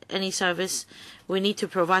provide any service, we need to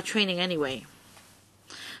provide training anyway.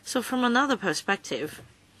 So from another perspective,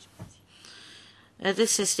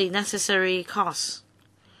 this is the necessary cost.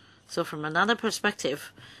 So from another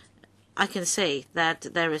perspective, I can say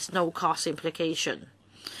that there is no cost implication.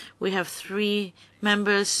 We have 3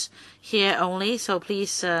 members here only, so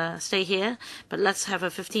please stay here. But let's have a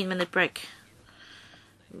 15-minute break.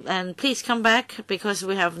 And please come back because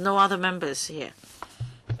we have no other members here.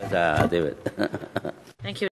 David. Thank you.